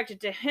was attracted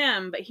to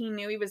him, but he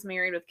knew he was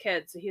married with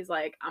kids, so he's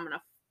like, I'm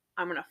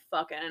gonna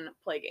fucking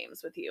play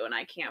games with you, and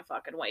I can't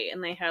fucking wait.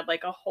 And they had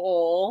like a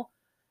whole,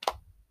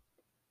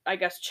 I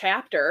guess,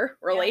 chapter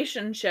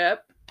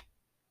relationship.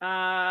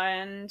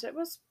 And it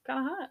was kind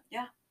of hot.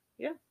 Yeah.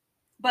 Yeah.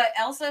 But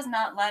Elsa's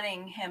not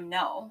letting him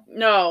know.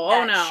 No.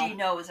 Oh, no. She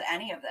knows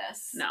any of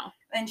this. No.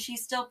 And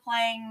she's still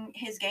playing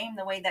his game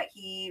the way that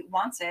he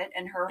wants it.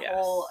 And her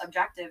whole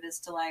objective is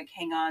to, like,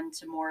 hang on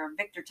to more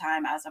Victor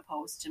time as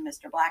opposed to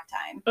Mr. Black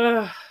time.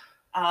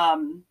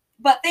 Ugh.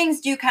 But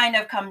things do kind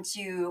of come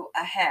to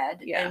a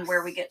head. And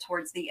where we get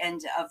towards the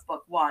end of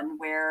book 1,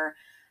 where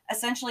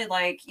essentially,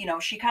 like,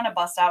 she kind of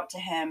busts out to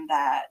him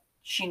that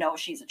she knows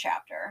she's a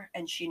chapter,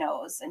 and she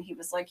knows. And he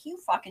was like, you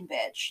fucking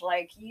bitch.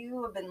 Like,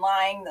 you have been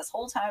lying this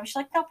whole time. She's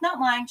like, nope, not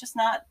lying. Just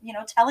not,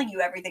 telling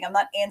you everything. I'm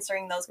not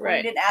answering those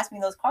questions. You didn't ask me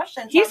those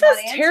questions. He says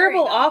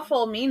terrible,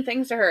 awful, mean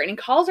things to her, and he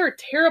calls her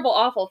terrible,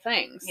 awful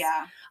things.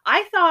 Yeah.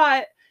 I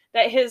thought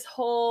that his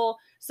whole,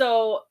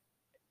 so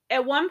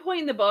at one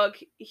point in the book,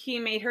 he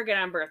made her get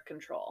on birth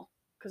control.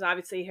 Because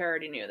obviously he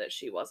already knew that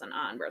she wasn't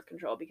on birth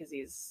control because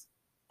he's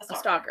a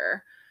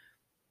stalker.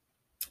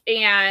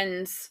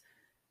 And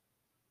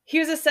he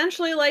was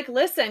essentially like,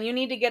 listen, you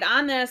need to get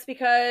on this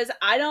because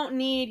I don't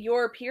need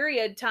your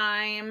period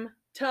time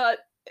to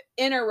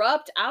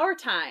interrupt our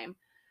time.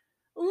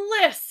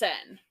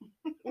 Listen,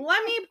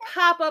 let me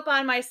pop up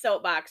on my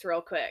soapbox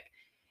real quick.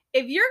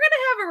 if you're going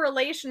to have a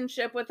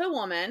relationship with a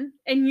woman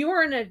and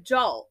you're an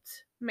adult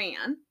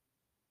man,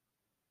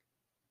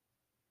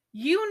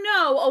 you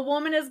know a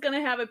woman is going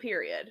to have a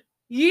period.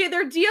 You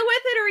either deal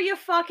with it or you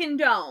fucking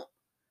don't.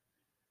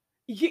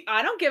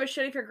 I don't give a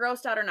shit if you're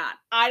grossed out or not.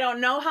 I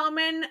don't know how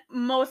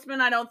most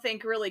men I don't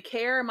think really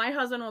care. My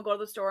husband will go to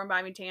the store and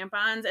buy me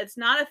tampons. It's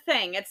not a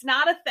thing. It's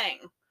not a thing.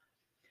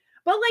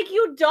 But like,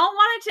 you don't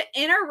want it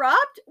to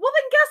interrupt? Well,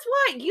 then guess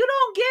what? You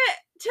don't get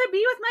to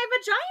be with my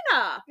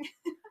vagina.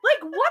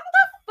 Like, what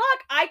the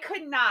fuck? I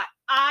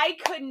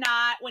could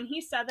not. When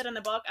he said that in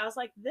the book, I was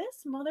like,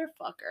 this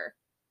motherfucker.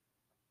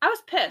 I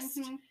was pissed.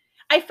 Mm-hmm.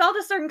 I felt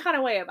a certain kind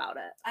of way about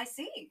it. I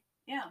see.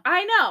 Yeah.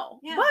 I know.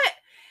 Yeah. But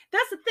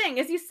that's the thing,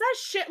 is he says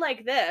shit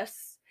like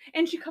this,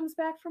 and she comes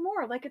back for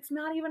more. Like, it's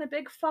not even a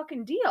big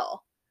fucking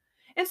deal.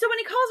 And so when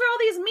he calls her all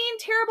these mean,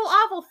 terrible,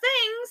 awful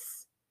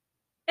things,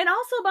 and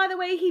also, by the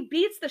way, he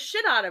beats the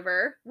shit out of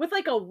her with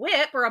like a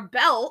whip or a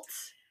belt.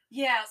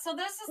 Yeah, so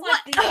this is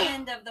like the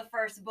end of the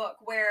first book,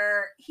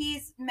 where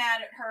he's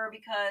mad at her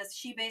because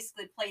she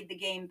basically played the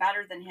game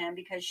better than him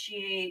because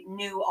she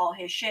knew all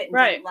his shit and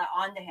didn't let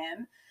on to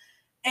him.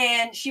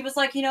 And she was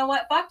like, you know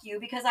what? Fuck you,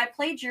 because I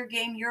played your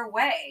game your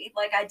way.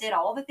 Like, I did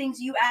all the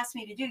things you asked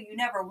me to do. You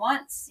never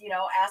once,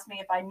 asked me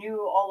if I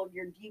knew all of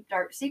your deep,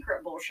 dark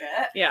secret bullshit.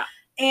 Yeah.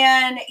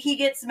 And he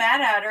gets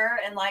mad at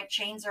her and, like,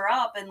 chains her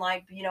up and,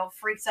 like,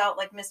 freaks out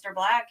like Mr.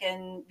 Black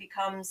and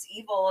becomes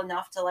evil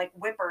enough to, like,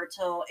 whip her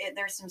till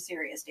there's some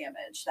serious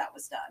damage that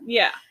was done.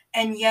 Yeah.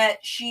 And yet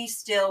she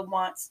still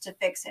wants to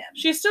fix him.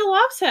 She still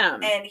loves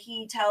him. And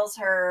he tells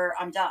her,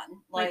 I'm done.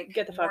 Like,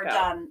 get the fuck out. We're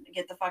done.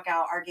 Get the fuck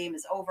out. Our game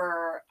is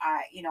over.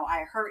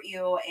 I hurt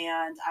you,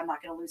 and I'm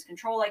not going to lose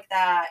control like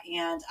that.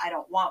 And I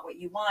don't want what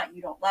you want.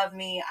 You don't love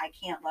me. I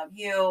can't love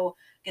you.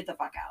 Get the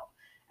fuck out.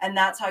 And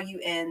that's how you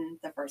end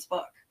the first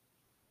book.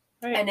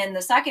 Right. And in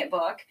the second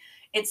book,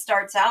 it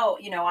starts out,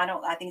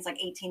 I think it's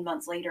like 18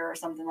 months later or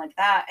something like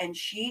that. And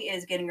she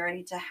is getting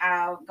ready to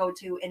go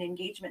to an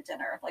engagement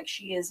dinner. Like,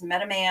 she has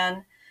met a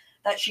man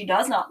that she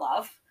does not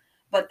love,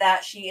 but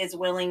that she is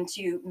willing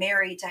to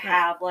marry to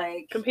have,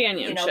 like,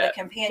 companionship, the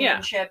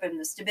companionship and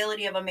the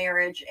stability of a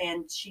marriage.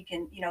 And she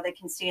can, they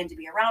can stand to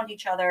be around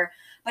each other,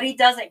 but he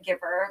doesn't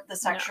give her the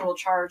sexual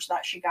charge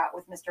that she got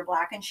with Mr.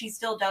 Black. And she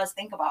still does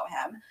think about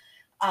him.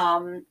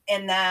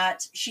 And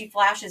that she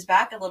flashes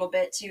back a little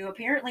bit to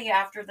apparently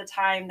after the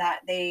time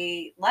that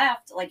they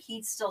left, like,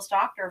 he still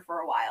stalked her for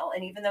a while.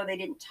 And even though they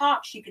didn't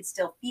talk, she could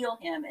still feel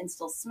him and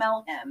still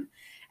smell him.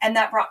 And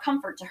that brought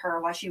comfort to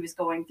her while she was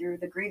going through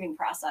the grieving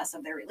process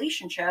of their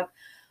relationship.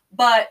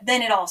 But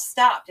then it all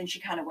stopped and she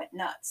kind of went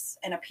nuts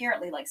and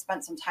apparently, like,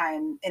 spent some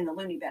time in the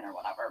loony bin or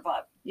whatever.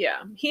 But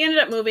yeah, he ended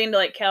up moving to,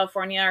 like,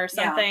 California or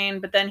something. Yeah.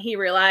 But then he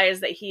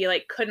realized that he,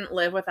 like, couldn't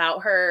live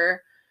without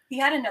her. He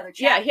had another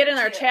chapter. Yeah, he had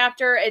another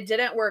chapter. It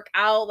didn't work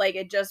out. Like,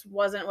 it just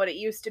wasn't what it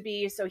used to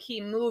be. So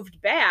he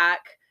moved back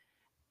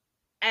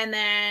and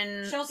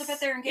then shows up at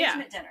their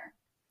engagement dinner.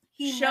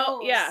 He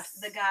knows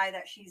the guy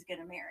that she's going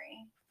to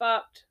marry.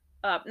 Fucked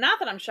up. Not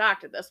that I'm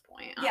shocked at this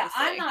point. Honestly. Yeah,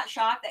 I'm not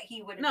shocked that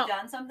he would have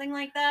done something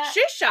like that.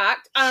 She's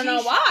shocked. I don't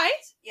know why.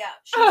 Yeah.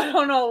 I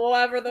don't know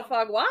whatever the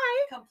fuck why.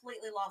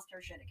 Completely lost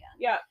her shit again.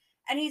 Yeah.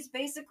 And he's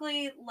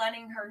basically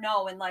letting her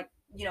know in, like,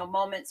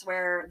 moments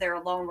where they're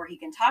alone where he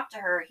can talk to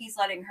her, he's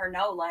letting her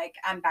know, like,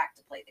 I'm back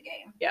to play the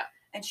game. Yeah.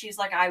 And she's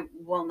like, I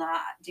will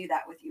not do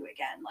that with you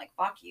again. Like,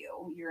 fuck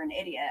you. You're an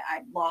idiot.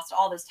 I lost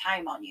all this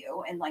time on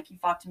you. And, like, you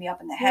fucked me up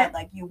in the head.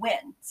 Like, you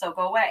win. So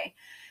go away.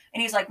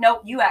 And he's like,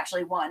 nope, you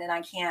actually won. And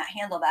I can't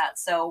handle that.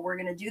 So we're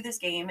going to do this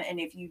game. And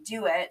if you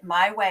do it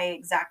my way,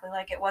 exactly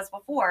like it was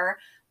before,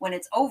 when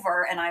it's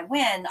over and I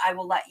win, I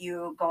will let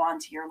you go on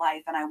to your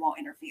life and I won't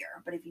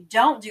interfere. But if you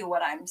don't do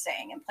what I'm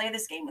saying and play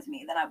this game with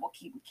me, then I will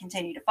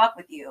continue to fuck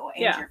with you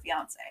and your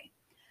fiance.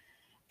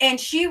 And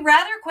she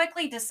rather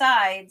quickly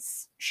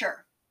decides,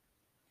 sure.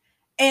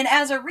 And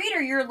as a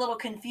reader, you're a little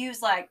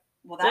confused, like,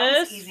 well,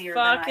 that was easier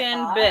than I thought. This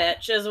fucking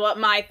bitch is what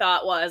my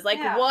thought was. Like,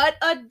 what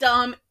a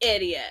dumb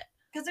idiot.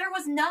 Because there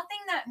was nothing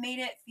that made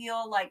it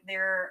feel like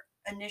their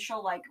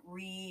initial, like,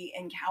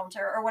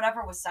 re-encounter or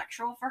whatever was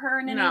sexual for her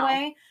in any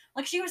way.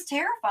 Like, she was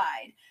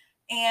terrified.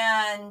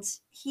 And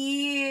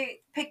he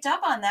picked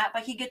up on that,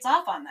 but he gets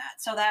off on that.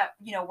 So that,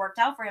 worked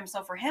out for him.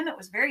 So for him, it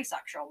was very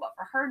sexual, but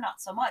for her,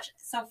 not so much.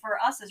 So for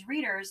us as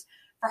readers,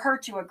 for her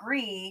to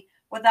agree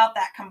without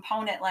that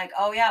component, like,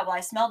 oh yeah, well,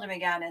 I smelled him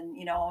again. And,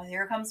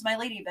 here comes my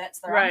lady bits.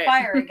 They're on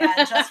fire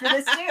again just for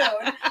this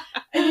dude.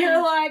 And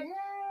you're like,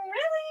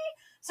 really?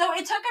 So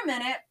it took a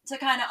minute to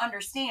kind of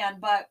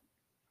understand, but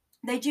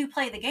they do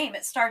play the game.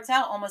 It starts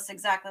out almost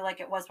exactly like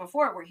it was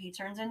before, where he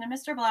turns into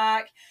Mr.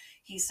 Black.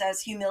 He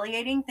says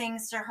humiliating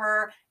things to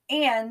her.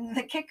 And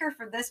the kicker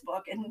for this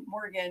book, and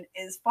Morgan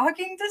is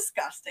fucking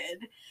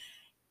disgusted,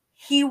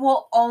 he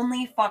will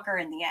only fuck her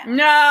in the ass.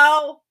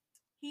 No!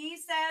 He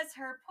says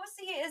her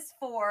pussy is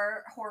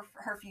for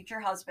her future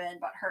husband,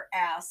 but her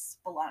ass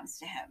belongs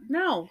to him.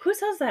 No, who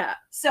says that?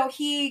 So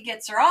he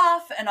gets her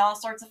off in all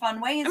sorts of fun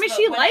ways. I mean,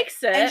 she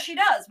likes it. And she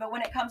does, but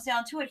when it comes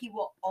down to it, he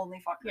will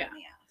only fuck her in the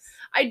ass.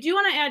 I do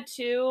want to add,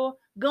 too,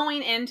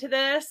 going into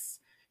this,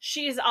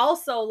 she's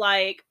also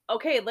like,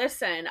 okay,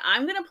 listen,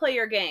 I'm going to play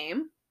your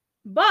game,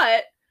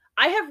 but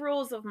I have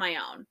rules of my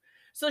own.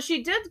 So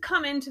she did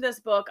come into this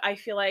book, I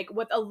feel like,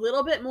 with a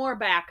little bit more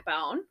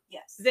backbone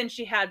than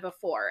she had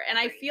before. And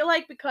Agreed. I feel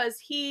like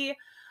because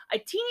a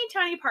teeny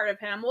tiny part of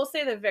him, we'll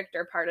say the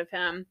Victor part of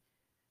him,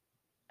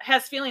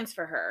 has feelings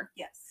for her.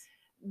 Yes.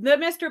 The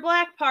Mr.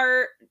 Black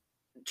part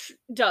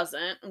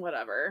doesn't,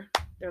 whatever.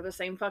 They're the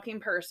same fucking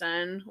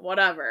person,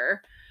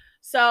 whatever.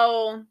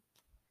 So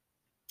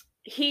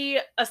he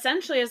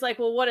essentially is like,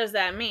 well, what does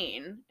that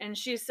mean? And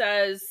she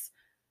says,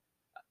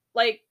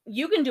 like,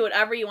 you can do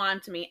whatever you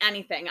want to me,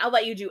 anything. I'll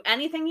let you do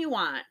anything you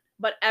want,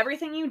 but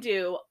everything you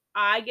do,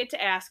 I get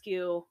to ask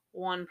you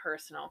one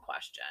personal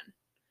question.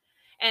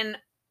 And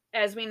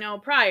as we know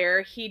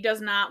prior, he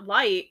does not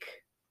like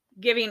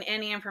giving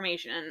any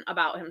information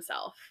about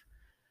himself.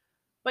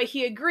 But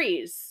he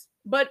agrees,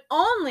 but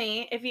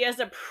only if he has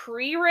a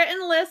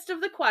pre-written list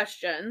of the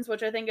questions,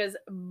 which I think is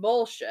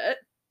bullshit.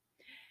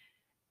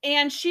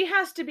 And she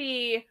has to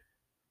be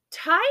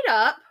tied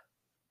up,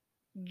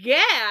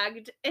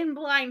 gagged, and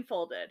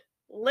blindfolded.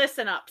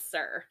 Listen up,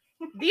 sir.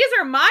 These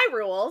are my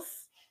rules.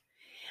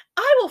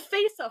 I will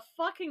face a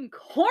fucking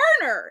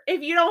corner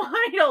if you don't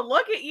want me to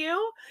look at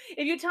you.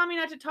 If you tell me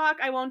not to talk,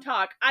 I won't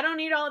talk. I don't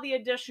need all the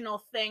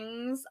additional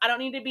things. I don't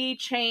need to be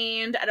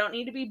chained. I don't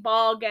need to be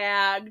ball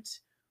gagged.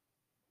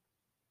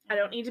 I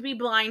don't need to be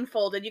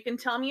blindfolded. You can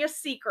tell me a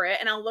secret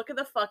and I'll look at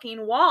the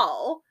fucking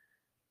wall.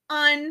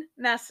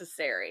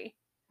 Unnecessary.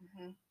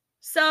 Mm-hmm.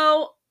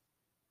 So,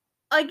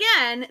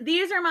 again,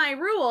 these are my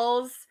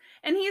rules.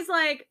 And he's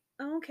like,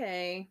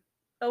 okay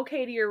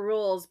to your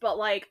rules, but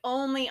like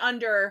only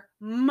under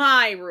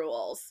my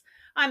rules.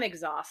 I'm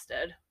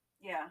exhausted.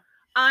 Yeah.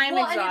 I'm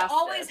exhausted. And it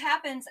always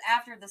happens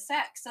after the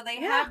sex. So they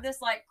have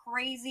this like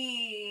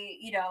crazy,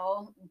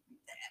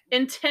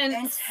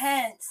 intense,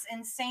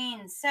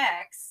 insane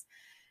sex.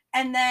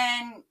 And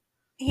then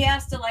he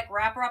has to like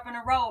wrap her up in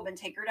a robe and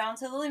take her down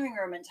to the living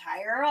room and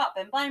tie her up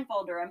and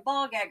blindfold her and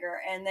ball gag her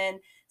and then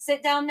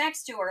sit down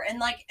next to her. And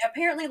like,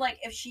 apparently like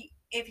if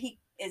he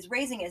is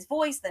raising his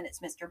voice, then it's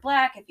Mr.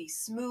 Black. If he's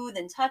smooth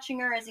and touching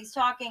her as he's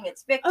talking,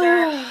 it's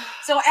Victor.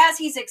 So as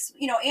he's,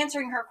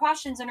 answering her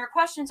questions, and her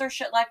questions are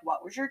shit like,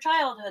 what was your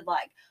childhood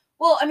like?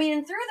 Well, I mean,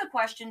 and through the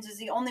questions is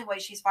the only way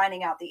she's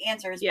finding out the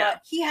answers,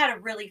 but he had a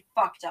really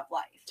fucked up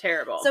life.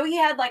 Terrible. So he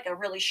had like a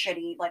really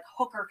shitty, like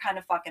hooker kind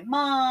of fucking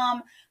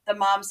mom. The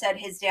mom said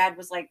his dad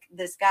was like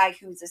this guy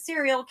who's a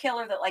serial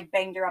killer that like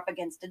banged her up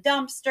against a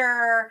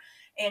dumpster,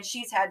 and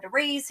she's had to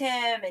raise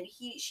him, and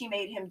she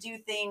made him do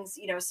things,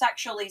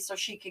 sexually so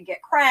she could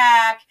get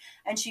crack,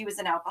 and she was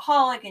an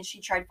alcoholic, and she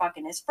tried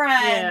fucking his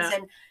friends,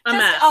 and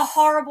just a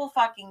horrible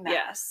fucking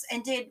mess,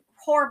 and did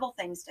horrible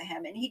things to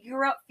him, and he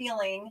grew up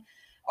feeling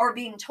or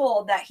being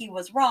told that he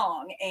was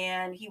wrong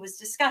and he was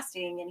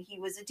disgusting and he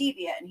was a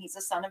deviant and he's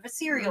a son of a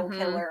serial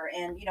killer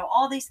and,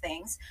 all these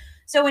things.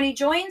 So when he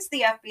joins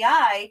the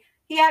FBI,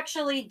 he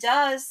actually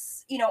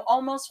does,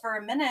 almost for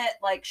a minute,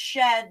 like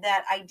shed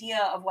that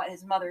idea of what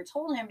his mother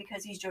told him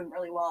because he's doing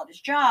really well at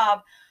his job.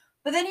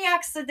 But then he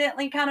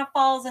accidentally kind of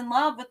falls in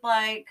love with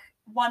like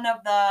one of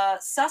the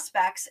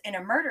suspects in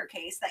a murder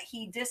case that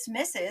he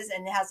dismisses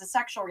and has a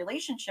sexual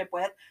relationship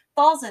with,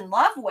 falls in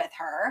love with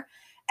her.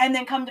 And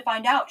then come to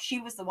find out she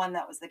was the one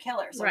that was the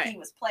killer. So he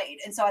was played.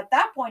 And so at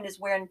that point is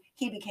when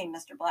he became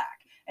Mr. Black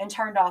and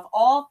turned off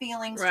all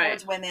feelings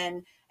towards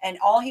women. And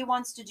all he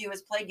wants to do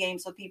is play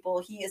games with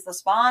people. He is the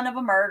spawn of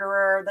a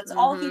murderer. That's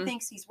all he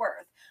thinks he's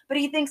worth. But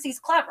he thinks he's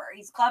clever.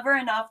 He's clever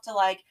enough to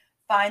like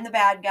find the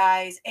bad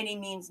guys any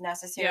means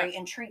necessary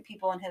and treat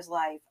people in his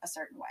life a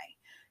certain way.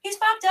 He's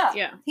fucked up.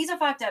 Yeah. He's a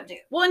fucked up dude.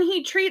 Well, and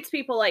he treats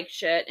people like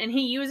shit. And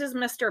he uses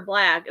Mr.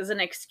 Black as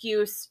an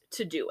excuse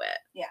to do it.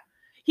 Yeah.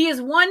 He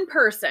is one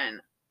person,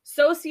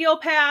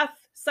 sociopath,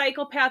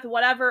 psychopath,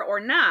 whatever,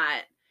 or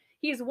not.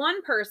 He's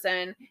one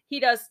person. He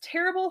does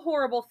terrible,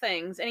 horrible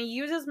things, and he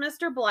uses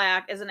Mr.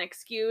 Black as an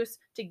excuse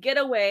to get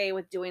away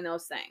with doing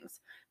those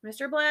things.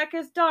 Mr. Black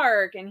is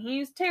dark, and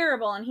he's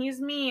terrible, and he's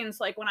mean.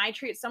 So, like, when I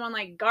treat someone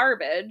like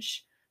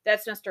garbage,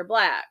 that's Mr.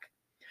 Black.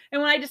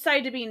 And when I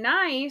decide to be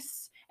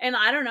nice and,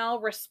 I don't know,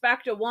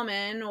 respect a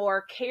woman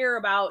or care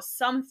about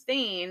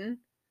something,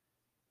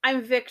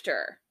 I'm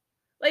Victor.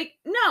 Like,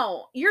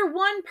 no, you're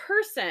one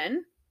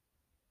person.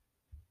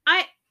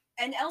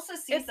 And Elsa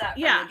sees that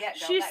from the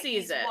get-go. She sees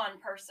he's it. One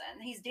person.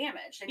 He's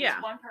damaged, and he's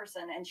one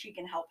person, and she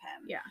can help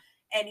him. Yeah.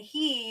 And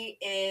he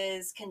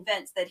is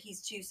convinced that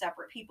he's two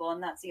separate people,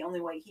 and that's the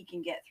only way he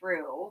can get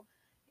through,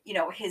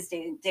 his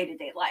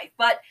day-to-day life.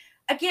 But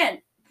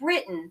again,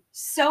 written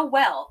so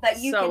well that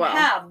you can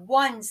have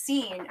one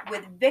scene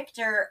with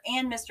Victor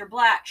and Mr.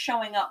 Black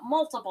showing up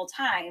multiple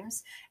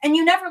times and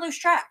you never lose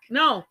track.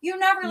 No. You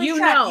never lose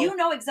track. You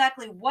know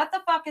exactly what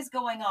the fuck is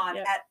going on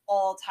at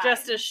all times.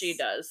 Just as she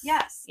does.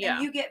 Yes. Yeah.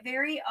 And you get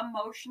very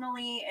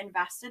emotionally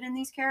invested in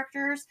these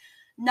characters,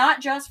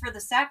 not just for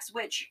the sex,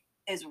 which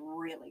is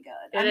really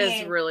good. It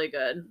is really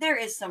good. There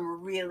is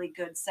some really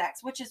good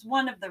sex, which is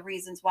one of the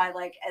reasons why,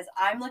 like, as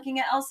I'm looking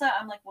at Elsa,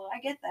 I'm like, well, I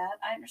get that.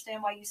 I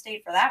understand why you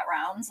stayed for that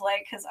rounds.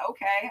 Like, because,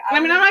 okay.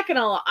 I'm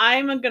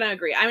gonna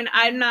agree. I mean,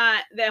 I'm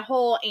not, the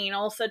whole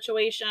anal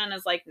situation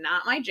is, like,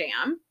 not my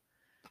jam.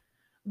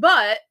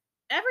 But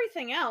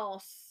everything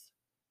else,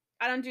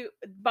 I don't do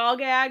ball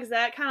gags,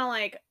 that kind of,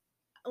 like,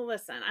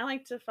 listen, I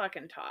like to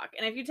fucking talk.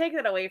 And if you take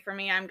that away from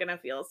me, I'm gonna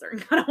feel a certain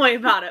kind of way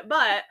about it.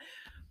 But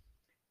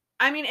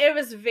I mean, it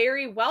was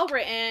very well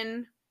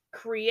written,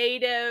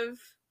 creative,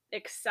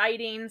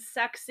 exciting,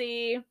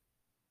 sexy.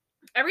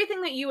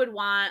 Everything that you would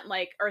want,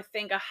 like, or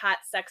think a hot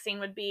sex scene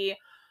would be,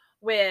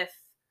 with,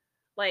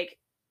 like,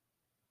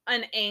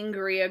 an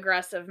angry,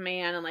 aggressive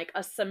man and, like,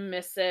 a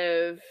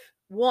submissive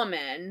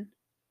woman.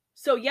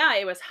 So yeah,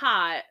 it was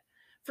hot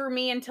for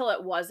me until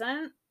it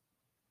wasn't.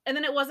 And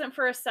then it wasn't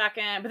for a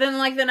second, but then,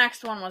 like, the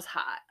next one was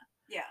hot.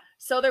 Yeah.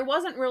 So there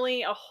wasn't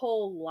really a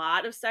whole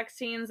lot of sex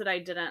scenes that I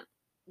didn't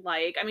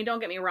like. I mean, don't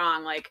get me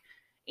wrong, like,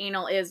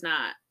 anal is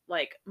not,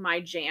 like, my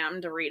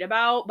jam to read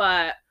about,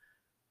 but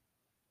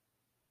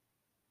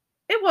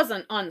it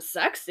wasn't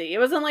unsexy. It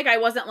wasn't like I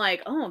wasn't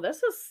like, oh,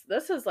 this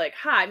is like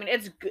hot. I mean,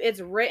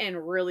 it's written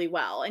really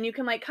well, and you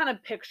can, like, kind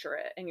of picture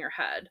it in your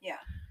head. Yeah.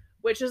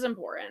 Which is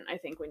important, I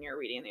think, when you're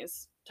reading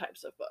these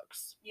types of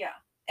books. Yeah.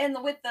 And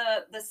with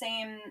the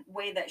same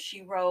way that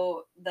she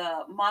wrote the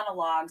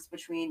monologues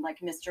between, like,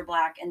 Mr.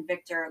 Black and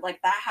Victor, like,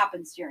 that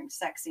happens during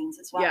sex scenes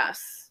as well.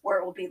 Yes. Where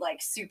it will be,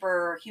 like,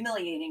 super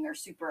humiliating or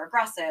super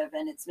aggressive,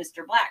 and it's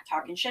Mr. Black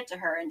talking shit to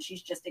her, and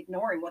she's just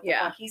ignoring what the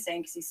fuck he's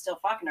saying because he's still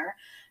fucking her.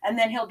 And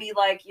then he'll be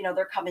like, you know,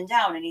 they're coming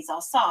down, and he's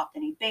all soft,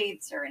 and he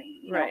bathes her, and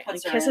he, you know,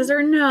 puts like, her kisses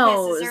her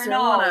nose, and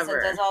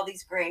does all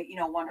these great, you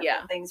know,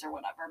 wonderful things or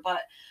whatever.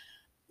 But,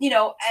 you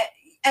know,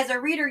 as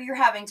a reader, you're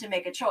having to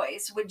make a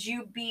choice. Would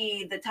you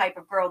be the type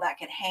of girl that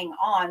could hang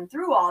on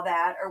through all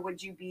that, or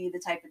would you be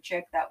the type of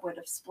chick that would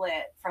have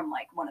split from,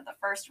 like, one of the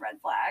first red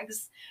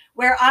flags,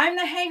 where I'm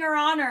the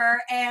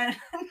hanger-oner and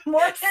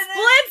Morgan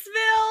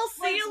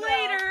Splitsville, see you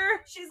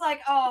later. She's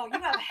like, oh,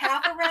 you have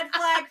half a red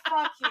flag?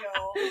 Fuck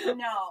you.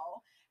 No.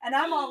 And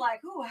I'm all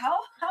like, ooh, how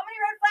many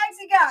red flags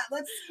you got?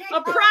 Let's see.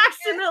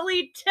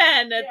 Approximately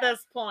 10 at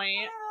this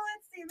point. Oh,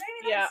 let's see.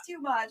 Maybe that's too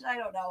much. I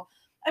don't know.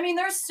 I mean,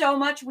 there's so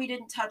much we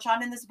didn't touch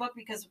on in this book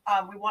because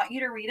we want you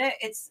to read it.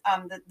 It's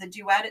the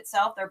duet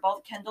itself. They're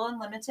both Kindle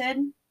Unlimited.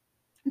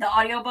 The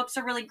audiobooks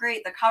are really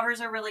great. The covers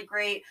are really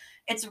great.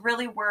 It's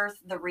really worth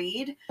the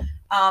read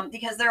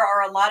because there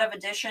are a lot of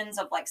additions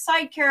of, like,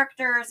 side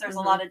characters. There's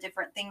a lot of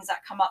different things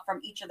that come up from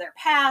each of their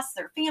pasts.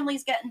 Their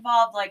families get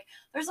involved. Like,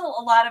 there's a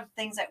lot of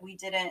things that we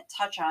didn't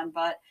touch on.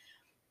 But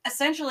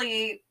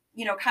essentially,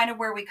 you know, kind of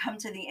where we come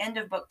to the end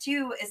of book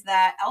 2 is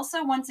that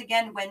Elsa once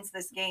again wins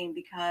this game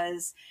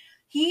because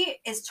he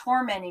is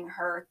tormenting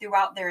her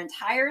throughout their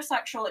entire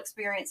sexual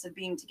experience of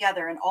being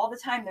together, and all the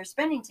time they're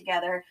spending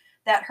together,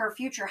 that her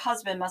future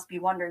husband must be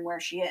wondering where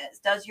she is.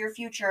 Does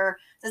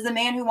the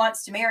man who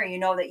wants to marry you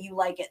know that you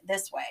like it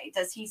this way?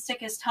 Does he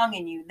stick his tongue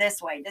in you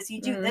this way? Does he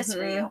do this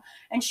for you?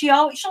 And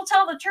she'll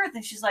tell the truth,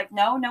 and she's like,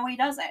 no, he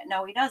doesn't.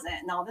 No, he doesn't.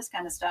 And all this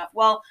kind of stuff.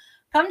 Well,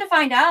 come to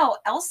find out,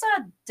 Elsa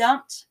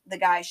dumped the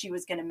guy she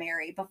was going to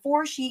marry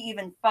before she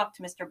even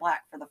fucked Mr.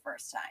 Black for the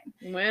first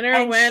time.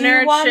 Winner,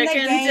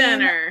 chicken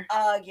dinner.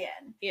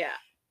 Again. Yeah.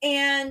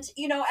 And,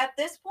 you know, at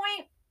this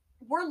point,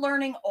 we're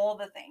learning all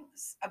the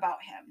things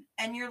about him,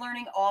 and you're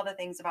learning all the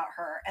things about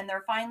her, and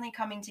they're finally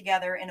coming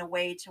together in a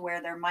way to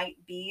where there might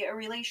be a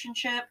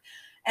relationship.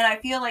 And I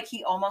feel like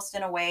he almost,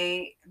 in a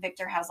way,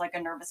 Victor has, like,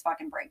 a nervous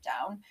fucking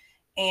breakdown.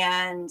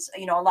 And,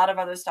 you know, a lot of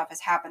other stuff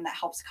has happened that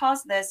helps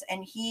cause this.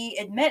 And he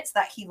admits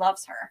that he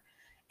loves her.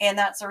 And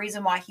that's the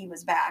reason why he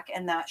was back,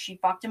 and that she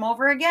fucked him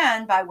over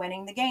again by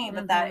winning the game,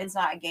 but that it's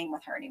not a game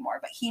with her anymore.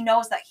 But he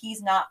knows that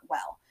he's not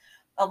well.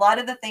 A lot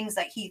of the things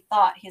that he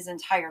thought his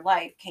entire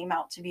life came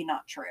out to be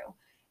not true.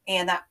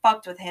 And that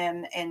fucked with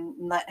him and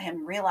let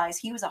him realize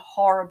he was a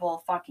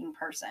horrible fucking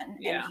person.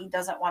 Yeah. And he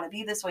doesn't want to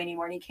be this way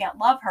anymore. And he can't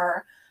love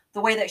her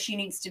the way that she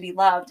needs to be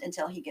loved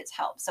until he gets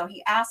help. So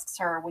he asks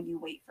her, will you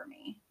wait for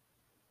me?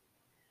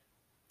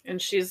 And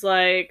she's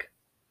like,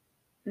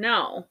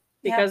 no,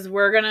 because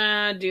we're going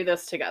to do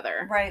this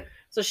together. Right.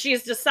 So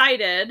she's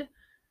decided,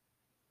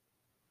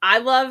 I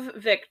love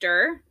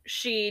Victor.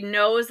 She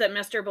knows that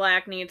Mr.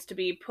 Black needs to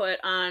be put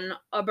on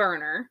a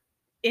burner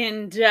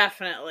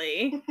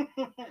indefinitely.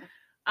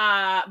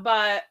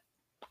 But,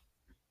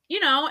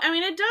 you know, I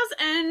mean, it does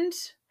end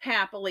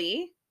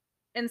happily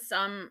in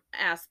some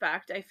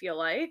aspect, I feel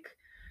like.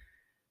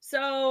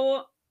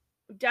 So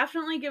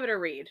definitely give it a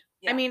read.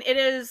 Yeah. I mean, it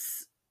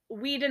is...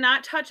 We did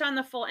not touch on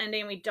the full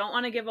ending. We don't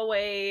want to give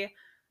away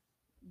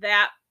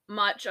that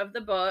much of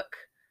the book.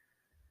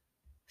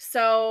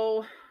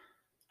 So,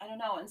 I don't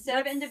know.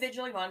 Instead of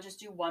individually, we want to just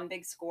do one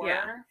big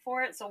score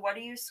for it. So what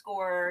do you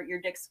score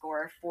your Dick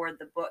score for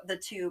the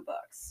 2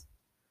 books?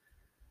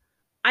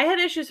 I had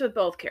issues with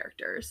both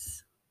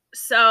characters.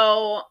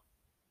 So,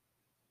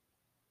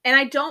 and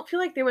I don't feel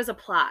like there was a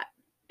plot.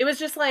 It was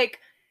just like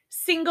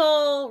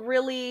single,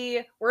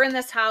 really, we're in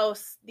this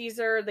house. These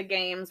are the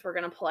games we're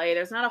going to play.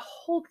 There's not a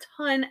whole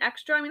ton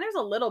extra. I mean, there's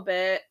a little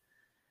bit.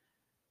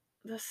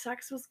 The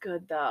sex was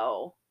good,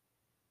 though.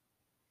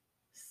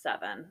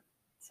 7.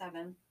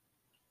 7.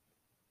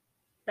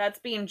 That's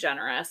being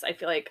generous, I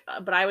feel like,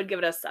 but I would give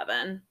it a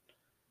 7.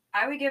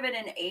 I would give it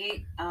an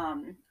 8.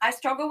 I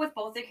struggle with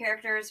both the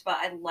characters, but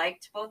I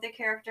liked both the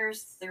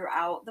characters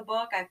throughout the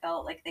book. I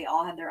felt like they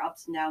all had their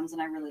ups and downs,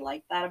 and I really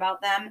liked that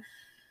about them.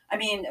 I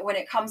mean, when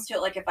it comes to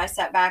it, like if I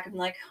sat back and be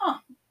like,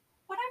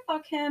 would I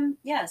fuck him?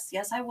 Yes,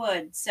 I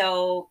would.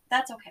 So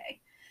that's okay.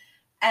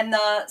 And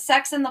the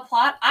sex and the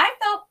plot, I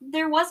felt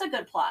there was a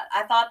good plot.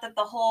 I thought that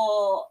the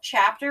whole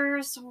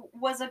chapters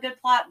was a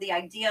good plot. The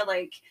idea,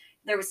 like,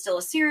 there was still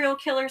a serial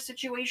killer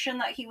situation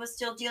that he was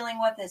still dealing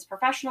with, his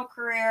professional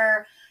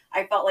career.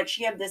 I felt like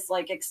she had this,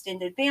 like,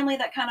 extended family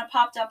that kind of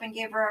popped up and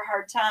gave her a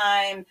hard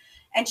time.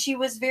 And she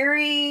was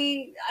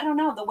very, I don't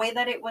know, the way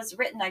that it was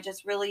written, I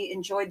just really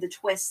enjoyed the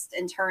twists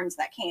and turns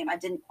that came. I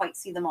didn't quite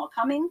see them all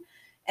coming.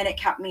 And it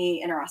kept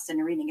me interested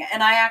in reading it.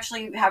 And I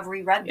actually have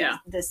reread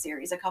this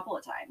series a couple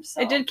of times.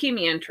 So. It did keep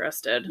me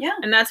interested. Yeah.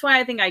 And that's why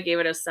I think I gave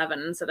it a 7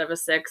 instead of a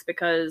 6,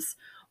 because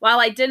while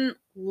I didn't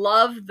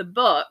love the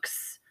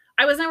books,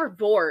 I was never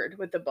bored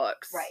with the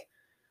books. Right.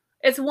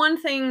 It's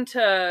one thing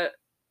to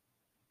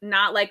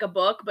not like a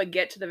book, but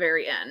get to the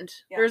very end.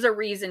 Yeah. There's a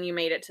reason you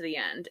made it to the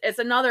end. It's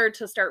another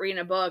to start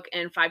reading a book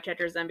and 5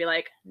 chapters and be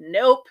like,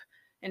 nope,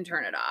 and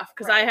turn it off.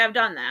 Because I have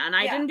done that. And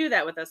I didn't do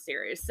that with this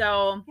series.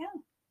 So... yeah.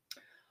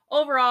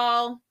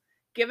 Overall,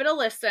 give it a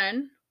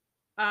listen.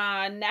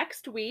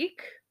 Next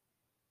week.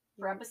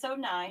 For episode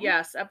 9.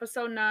 Yes,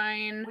 episode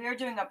 9. We are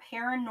doing a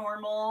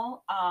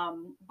paranormal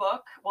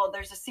book. Well,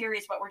 there's a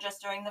series, but we're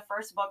just doing the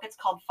first book. It's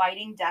called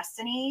Fighting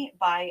Destiny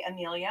by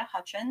Amelia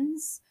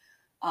Hutchins.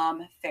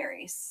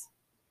 Fairies.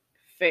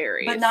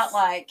 Fairies. But not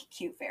like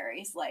cute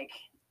fairies, like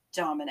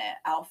dominant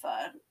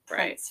alpha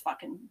prince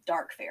fucking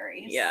dark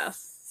fairies.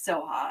 Yes.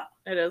 So hot.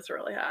 It is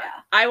really hot.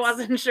 Yeah. I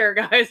wasn't sure,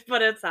 guys,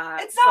 but it's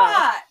hot. It's so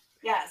hot.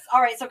 Yes.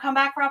 All right. So come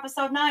back for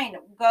episode 9.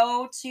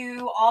 Go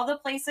to all the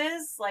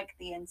places like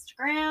the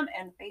Instagram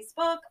and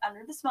Facebook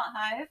under the Smut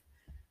Hive.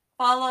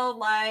 Follow,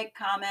 like,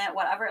 comment,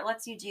 whatever it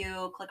lets you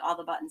do. Click all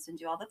the buttons and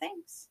do all the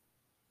things.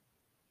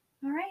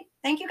 All right.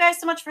 Thank you guys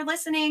so much for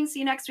listening. See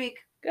you next week.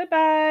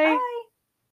 Goodbye. Bye.